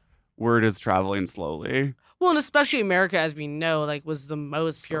word is traveling slowly. Well, and especially America, as we know, was the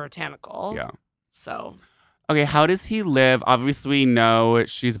most puritanical. Yeah. So... Okay, how does he live? Obviously, we know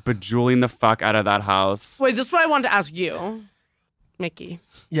she's bejeweling the fuck out of that house. Wait, this is what I wanted to ask you, Mykki.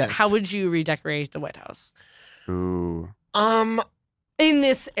 Yes. How would you redecorate the White House? Ooh. In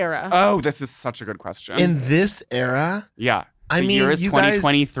this era. Oh, this is such a good question. In this era? Yeah. The year is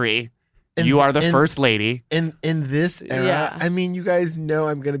 2023. You are the first lady. In this era? Yeah. You guys know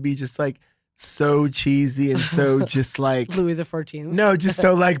I'm going to be just so cheesy and so just Louis the 14th. No, just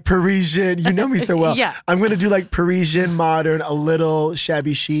so Parisian. You know me so well. Yeah. I'm going to do Parisian, modern, a little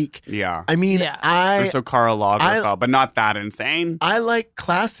shabby chic. Yeah. I so Karl Lagerfeld, but not that insane. I like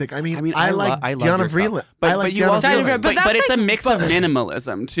classic. I love Diana Vreeland. But you also, but it's a mix of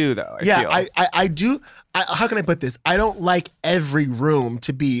minimalism too, though. I do. How can I put this? I don't like every room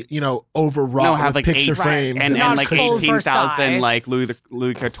to be, overwrought with picture frames and 18,000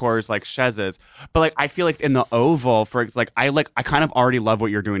 Louis Couture's chaises. But I feel in the Oval, I kind of already love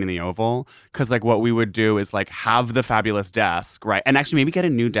what you're doing in the Oval, because what we would do is have the fabulous desk, right? And actually maybe get a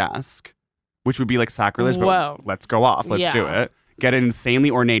new desk, which would be sacrilege. Whoa. But let's go off. Let's do it. Get an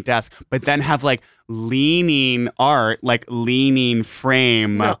insanely ornate desk, but then have leaning art, leaning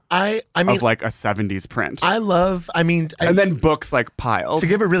frame of a 70s print. I love, and then books piled. To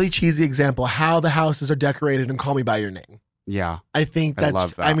give a really cheesy example, how the houses are decorated in Call Me By Your Name. Yeah. I think that's, I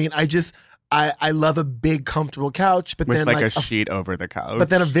love that. I love a big comfortable couch, but with then a sheet over the couch. But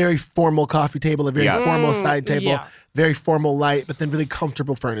then a very formal coffee table, a very formal side table, very formal light, but then really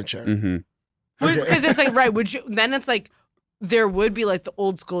comfortable furniture. Mm-hmm. Because it's right, would you, then it's there would be the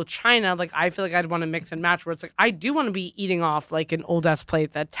old school china. I feel I'd want to mix and match where it's I do want to be eating off an old ass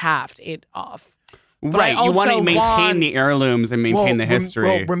plate that Taft ate off. But right, you want to maintain the heirlooms and maintain the history.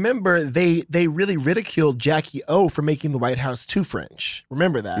 Well, remember, they really ridiculed Jackie O for making the White House too French.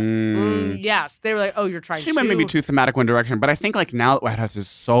 Remember that? Yes, they were oh, you're trying. She went maybe too thematic one direction, but I think now the White House is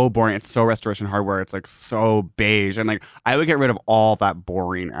so boring. It's so restoration hardware. It's so beige, and I would get rid of all that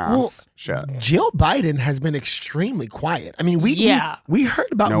boring ass shit. Jill Biden has been extremely quiet. We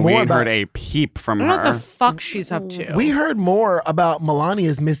heard about more. We about heard a peep from I don't her. know what the fuck she's up to. We heard more about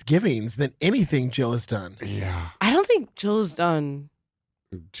Melania's misgivings than anything Jill has done. Yeah. I don't think Jill's done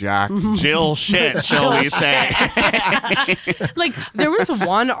Jill shit, shall we say. There was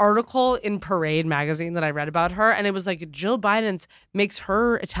one article in Parade magazine that I read about her, and it was Jill Biden makes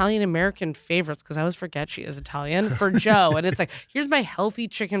her Italian-American favorites, because I always forget she is Italian, for Joe. And it's here's my healthy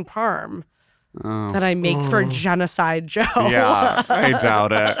chicken parm that I make for Genocide Joe. Yeah, I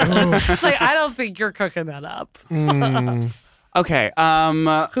doubt it. It's I don't think you're cooking that up. Okay.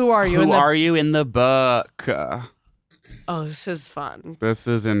 Who are you? Who are you in the book? Oh, this is fun. This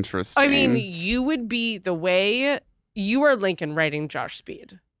is interesting. You would be the way you are Lincoln writing Josh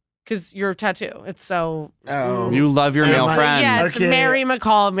Speed, because your tattoo. It's so. You love your male friends. Yes, okay. Mary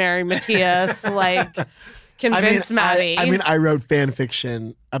McCall, Mary Matthias, convince Maddie. I wrote fan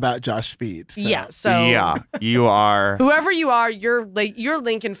fiction about Josh Speed. So. Yeah, so yeah, you are. Whoever you are, you're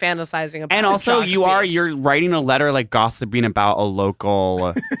Lincoln fantasizing about. And also, Josh Speed. you're writing a letter gossiping about a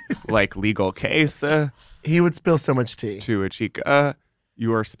local legal case. He would spill so much tea. To a chica,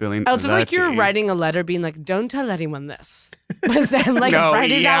 you are spilling Oh, it's the like you're tea. writing a letter being like, don't tell anyone this. But then like No,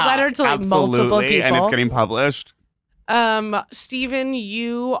 writing that letter to like multiple absolutely, people. and it's getting published. Stephen,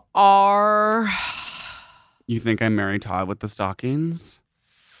 you are... You think I'm Mary Todd with the stockings?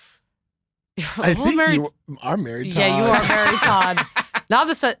 I think you are married, Todd. Yeah, you are Mary Todd.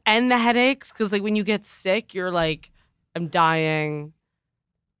 Not and the headaches, because like when you get sick, you're like, I'm dying.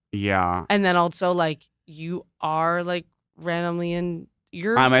 Yeah. And then also like you are like randomly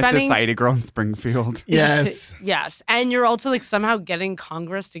you're I'm spending... a society girl in Springfield. Yes. Yes. And you're also like somehow getting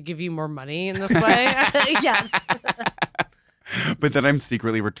Congress to give you more money in this way. Yes. But then I'm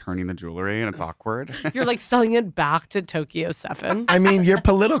secretly returning the jewelry and it's awkward. You're like selling it back to Tokyo 7. I mean, you're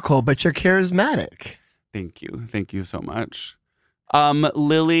political, but you're charismatic. Thank you. Thank you so much.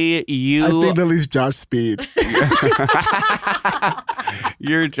 Lily, you... I think Lily's Josh Speed.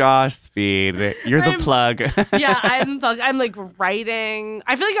 You're Josh Speed. You're the plug. Yeah, I'm like writing.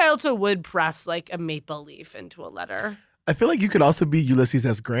 I feel like I also would press like a maple leaf into a letter. I feel like you could also be Ulysses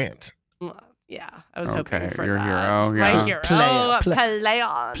S. Grant. Yeah, I was hoping for your that. hero. Yeah. My hero.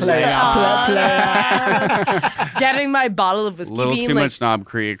 Player. Getting my bottle of whiskey. A little being too like, much Knob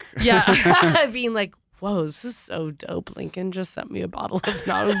Creek. Yeah, being like, whoa, this is so dope. Lincoln just sent me a bottle of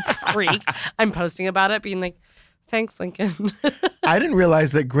Knob Creek. I'm posting about it, being like, thanks, Lincoln. I didn't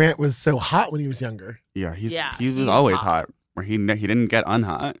realize that Grant was so hot when he was younger. Yeah, he was always hot. Where he didn't get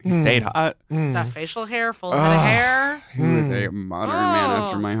unhot. He stayed hot. That facial hair, full head of hair. He was a modern man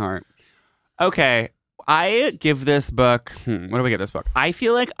after my heart. Okay, I give this book... what do we give this book? I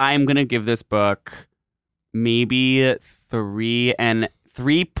feel like I'm going to give this book maybe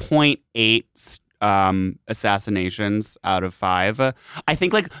 3.8 assassinations out of 5. I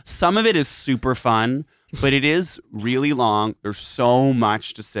think like some of it is super fun, but it is really long. There's so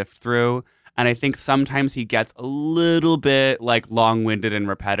much to sift through. And I think sometimes he gets a little bit like long-winded and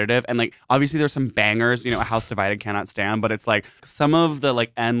repetitive. And like obviously there's some bangers, A House Divided Cannot Stand, but it's like some of the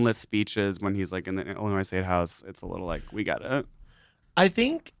like endless speeches when he's like in the Illinois State House, it's a little like, we got it. I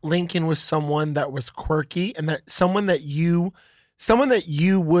think Lincoln was someone that was quirky and that someone that you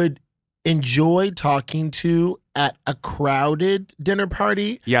would enjoy talking to at a crowded dinner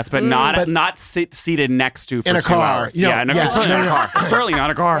party. Yes, but not seated next to for in a 2 car. hours. Certainly not a car. Certainly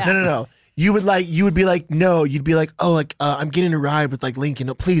not a car. No. You would be like, oh, like I'm getting a ride with like Lincoln.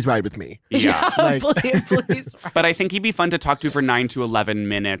 No, please ride with me. Yeah. Like, please. But I think he'd be fun to talk to for 9 to 11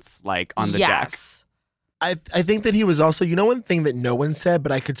 minutes, like on the deck. I think that he was also, one thing that no one said,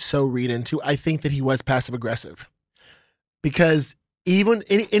 but I could so read into, I think that he was passive aggressive. Because even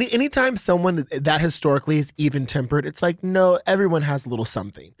anytime someone that historically is even tempered, it's like, no, everyone has a little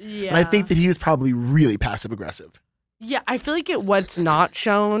something. Yeah. And I think that he was probably really passive aggressive. Yeah, I feel like what's not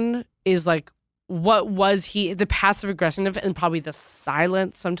shown is like what was the passive aggressive and probably the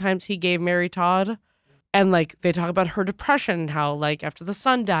silence sometimes he gave Mary Todd. And like they talk about her depression, how like after the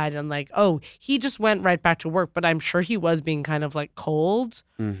son died and like, oh, he just went right back to work. But I'm sure he was being kind of like cold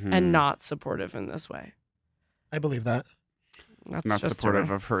and not supportive in this way. I believe that. That's not just supportive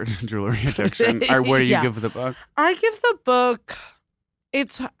of her jewelry addiction. Or what do you give the book? I give the book...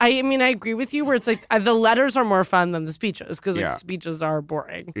 I mean, I agree with you where it's like the letters are more fun than the speeches because like, speeches are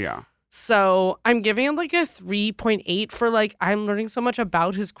boring. Yeah. So I'm giving it like a 3.8 for like I'm learning so much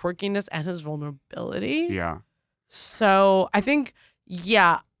about his quirkiness and his vulnerability. Yeah. So I think,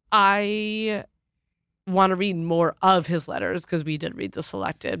 I want to read more of his letters because we did read the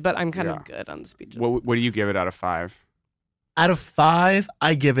selected, but I'm kind of good on the speeches. What do you give it out of 5? Out of 5,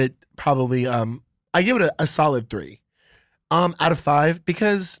 I give it probably I give it a solid 3. Out of 5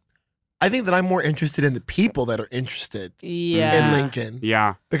 because I think that I'm more interested in the people that are interested in Lincoln.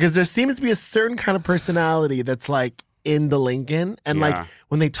 Yeah. Because there seems to be a certain kind of personality that's like into Lincoln. And like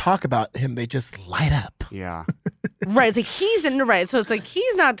when they talk about him, they just light up. Yeah. Right. It's like he's in the right. So it's like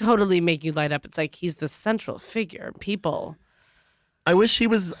he's not totally making you light up. It's like he's the central figure. People. I wish he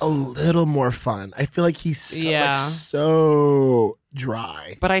was a little more fun. I feel like he's so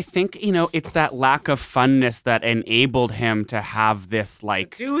dry. But I think, it's that lack of funness that enabled him to have this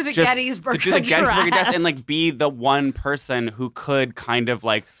like do the Gettysburg Address and like be the one person who could kind of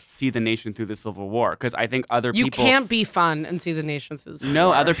like see the nation through the Civil War. Because I think other people... You can't be fun and see the nation through the Civil War.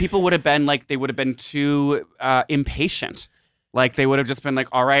 No, other people would have been like, they would have been too impatient. Like, they would have just been like,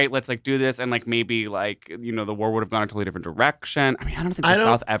 all right, let's like do this. And like maybe like, the war would have gone a totally different direction. I mean, I don't think the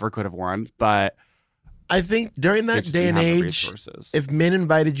South ever could have won, but... I think during that day and age, if men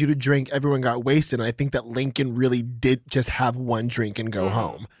invited you to drink, everyone got wasted. And I think that Lincoln really did just have one drink and go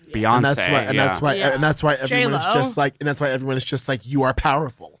home. Beyonce, and that's why everyone is just like, you are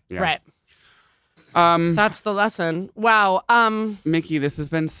powerful. Yeah. Right. That's the lesson. Wow. Mykki, this has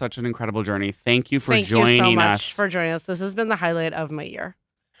been such an incredible journey. Thank you for Thank joining us. you so much for joining us. This has been the highlight of my year.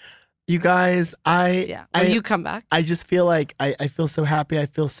 You guys, Will you come back? I just feel like I feel so happy. I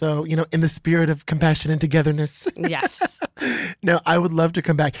feel so, in the spirit of compassion and togetherness. Yes. No, I would love to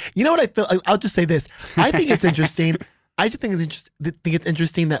come back. You know what I feel? I'll just say this. I think it's interesting. I just think it's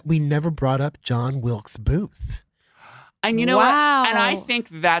interesting that we never brought up John Wilkes Booth. And you know what? And I think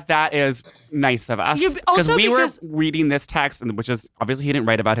that is nice of us. Because we were reading this text, which is obviously he didn't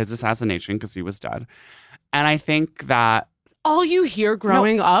write about his assassination because he was dead. And I think that all you hear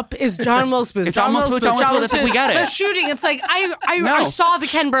growing up is John Wilkes Booth. It's John Wilkes Booth. We get it. The shooting. It's like I saw the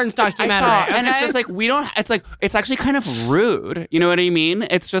Ken Burns documentary. And it's just like it's actually kind of rude. You know what I mean?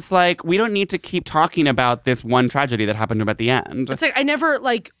 It's just like we don't need to keep talking about this one tragedy that happened to him at the end. It's like I never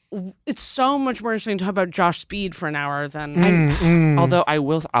it's so much more interesting to talk about Josh Speed for an hour than although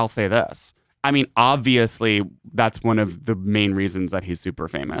I'll say this. I mean, obviously, that's one of the main reasons that he's super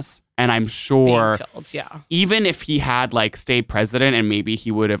famous. And I'm sure even if he had stayed president and maybe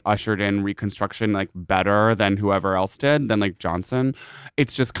he would have ushered in Reconstruction better than whoever else did, than Johnson,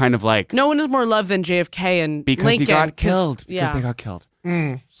 it's just kind of no one is more loved than JFK and because Lincoln. He got killed. Because they got killed.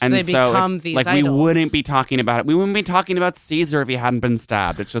 So they become these we idols. wouldn't be talking about it. We wouldn't be talking about Caesar if he hadn't been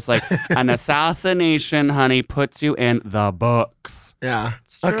stabbed. It's just an assassination, honey, puts you in the books. Yeah.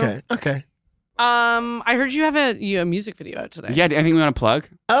 It's true. Okay. I heard you have a music video out today. Yeah, anything we want to plug?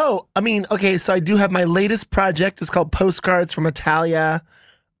 Oh, okay, so I do have my latest project. It's called Postcards from Italia.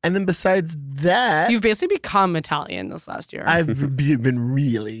 And then besides that... You've basically become Italian this last year. I've been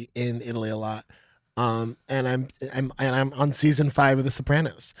really in Italy a lot. And I'm on season 5 of The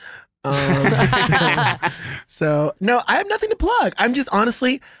Sopranos. So no, I have nothing to plug. I'm just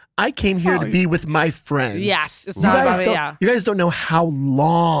honestly... I came here to be with my friends. Yes, it's not about it. You guys don't know how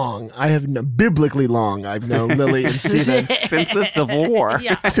long biblically long I've known Lily and Steven. Since the Civil War.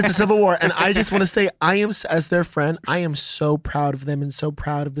 Since the Civil War. And I just want to say, as their friend, I am so proud of them and so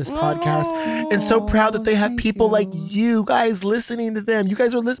proud of this podcast. And so proud that they have people like you guys listening to them. You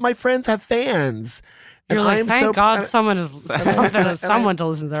guys are my friends have fans. You're thank God someone to listen to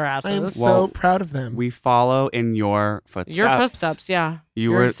their asses. I am so proud of them. We follow in your footsteps. Your footsteps, yeah.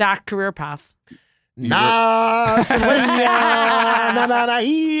 Your exact career path. You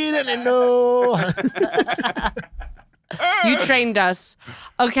trained us.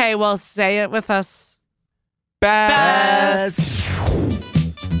 Okay, well, say it with us. Best.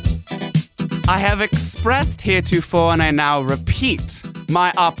 I have expressed heretofore, and I now repeat,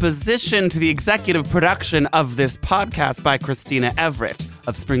 my opposition to the executive production of this podcast by Christina Everett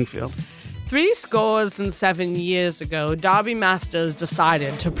of Springfield. 67 years ago, Darby Masters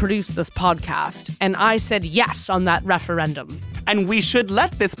decided to produce this podcast, and I said yes on that referendum. And we should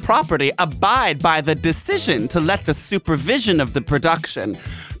let this property abide by the decision to let the supervision of the production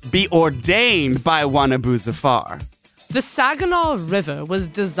be ordained by one Abu Zafar. The Saginaw River was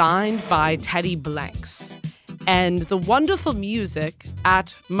designed by Teddy Blanks. And the wonderful music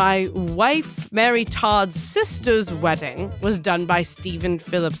at my wife, Mary Todd's sister's wedding was done by Stephen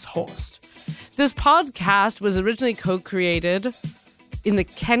Phillips Horst. This podcast was originally co-created in the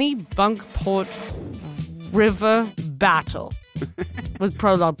Kennebunkport River Battle with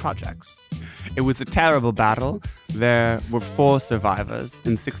Prologue Projects. It was a terrible battle. There were 4 survivors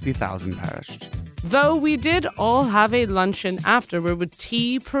and 60,000 perished. Though we did all have a luncheon afterward with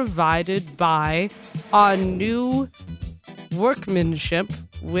tea provided by our new workmanship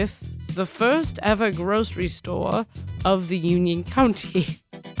with the first ever grocery store of the Union County.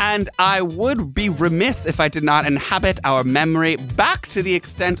 And I would be remiss if I did not inhabit our memory back to the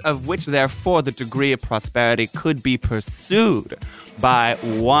extent of which, therefore, the degree of prosperity could be pursued by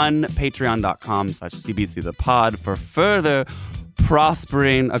patreon.com/CBCThePod for further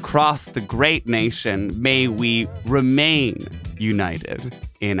prospering across the great nation. May we remain united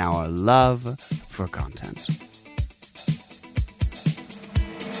in our love for content.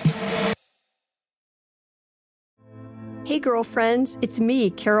 Hey girlfriends, it's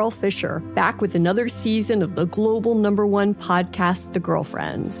me, Carol Fisher, back with another season of the global #1 podcast, The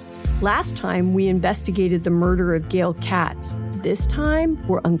Girlfriends. Last time, we investigated the murder of Gail Katz. This time,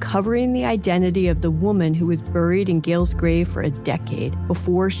 we're uncovering the identity of the woman who was buried in Gail's grave for a decade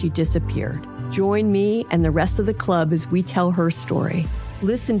before she disappeared. Join me and the rest of the club as we tell her story.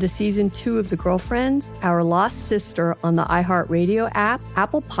 Listen to Season 2 of The Girlfriends, Our Lost Sister on the iHeartRadio app,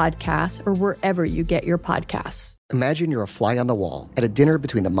 Apple Podcasts, or wherever you get your podcasts. Imagine you're a fly on the wall at a dinner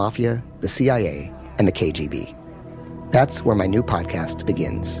between the mafia, the CIA, and the KGB. That's where my new podcast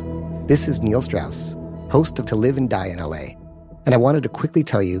begins. This is Neil Strauss, host of To Live and Die in LA. And I wanted to quickly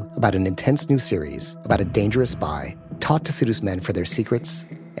tell you about an intense new series about a dangerous spy taught to seduce men for their secrets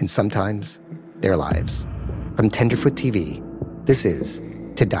and sometimes their lives. From Tenderfoot TV, this is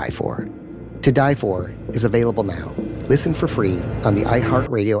To Die For. To Die For is available now. Listen for free on the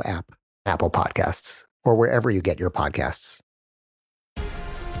iHeartRadio app, Apple Podcasts, or wherever you get your podcasts.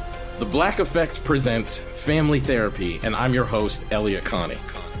 The Black Effect presents Family Therapy, and I'm your host, Elliot Connie.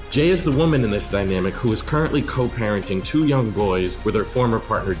 Jay is the woman in this dynamic who is currently co-parenting 2 young boys with her former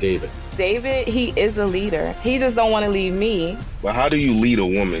partner, David. David, he is a leader. He just don't want to leave me. But how do you lead a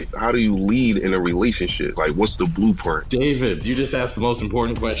woman? How do you lead in a relationship? Like, what's the blueprint? David, you just asked the most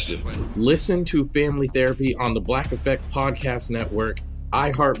important question. Listen to Family Therapy on the Black Effect Podcast Network,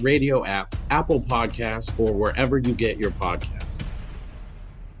 iHeartRadio app, Apple Podcasts, or wherever you get your podcasts.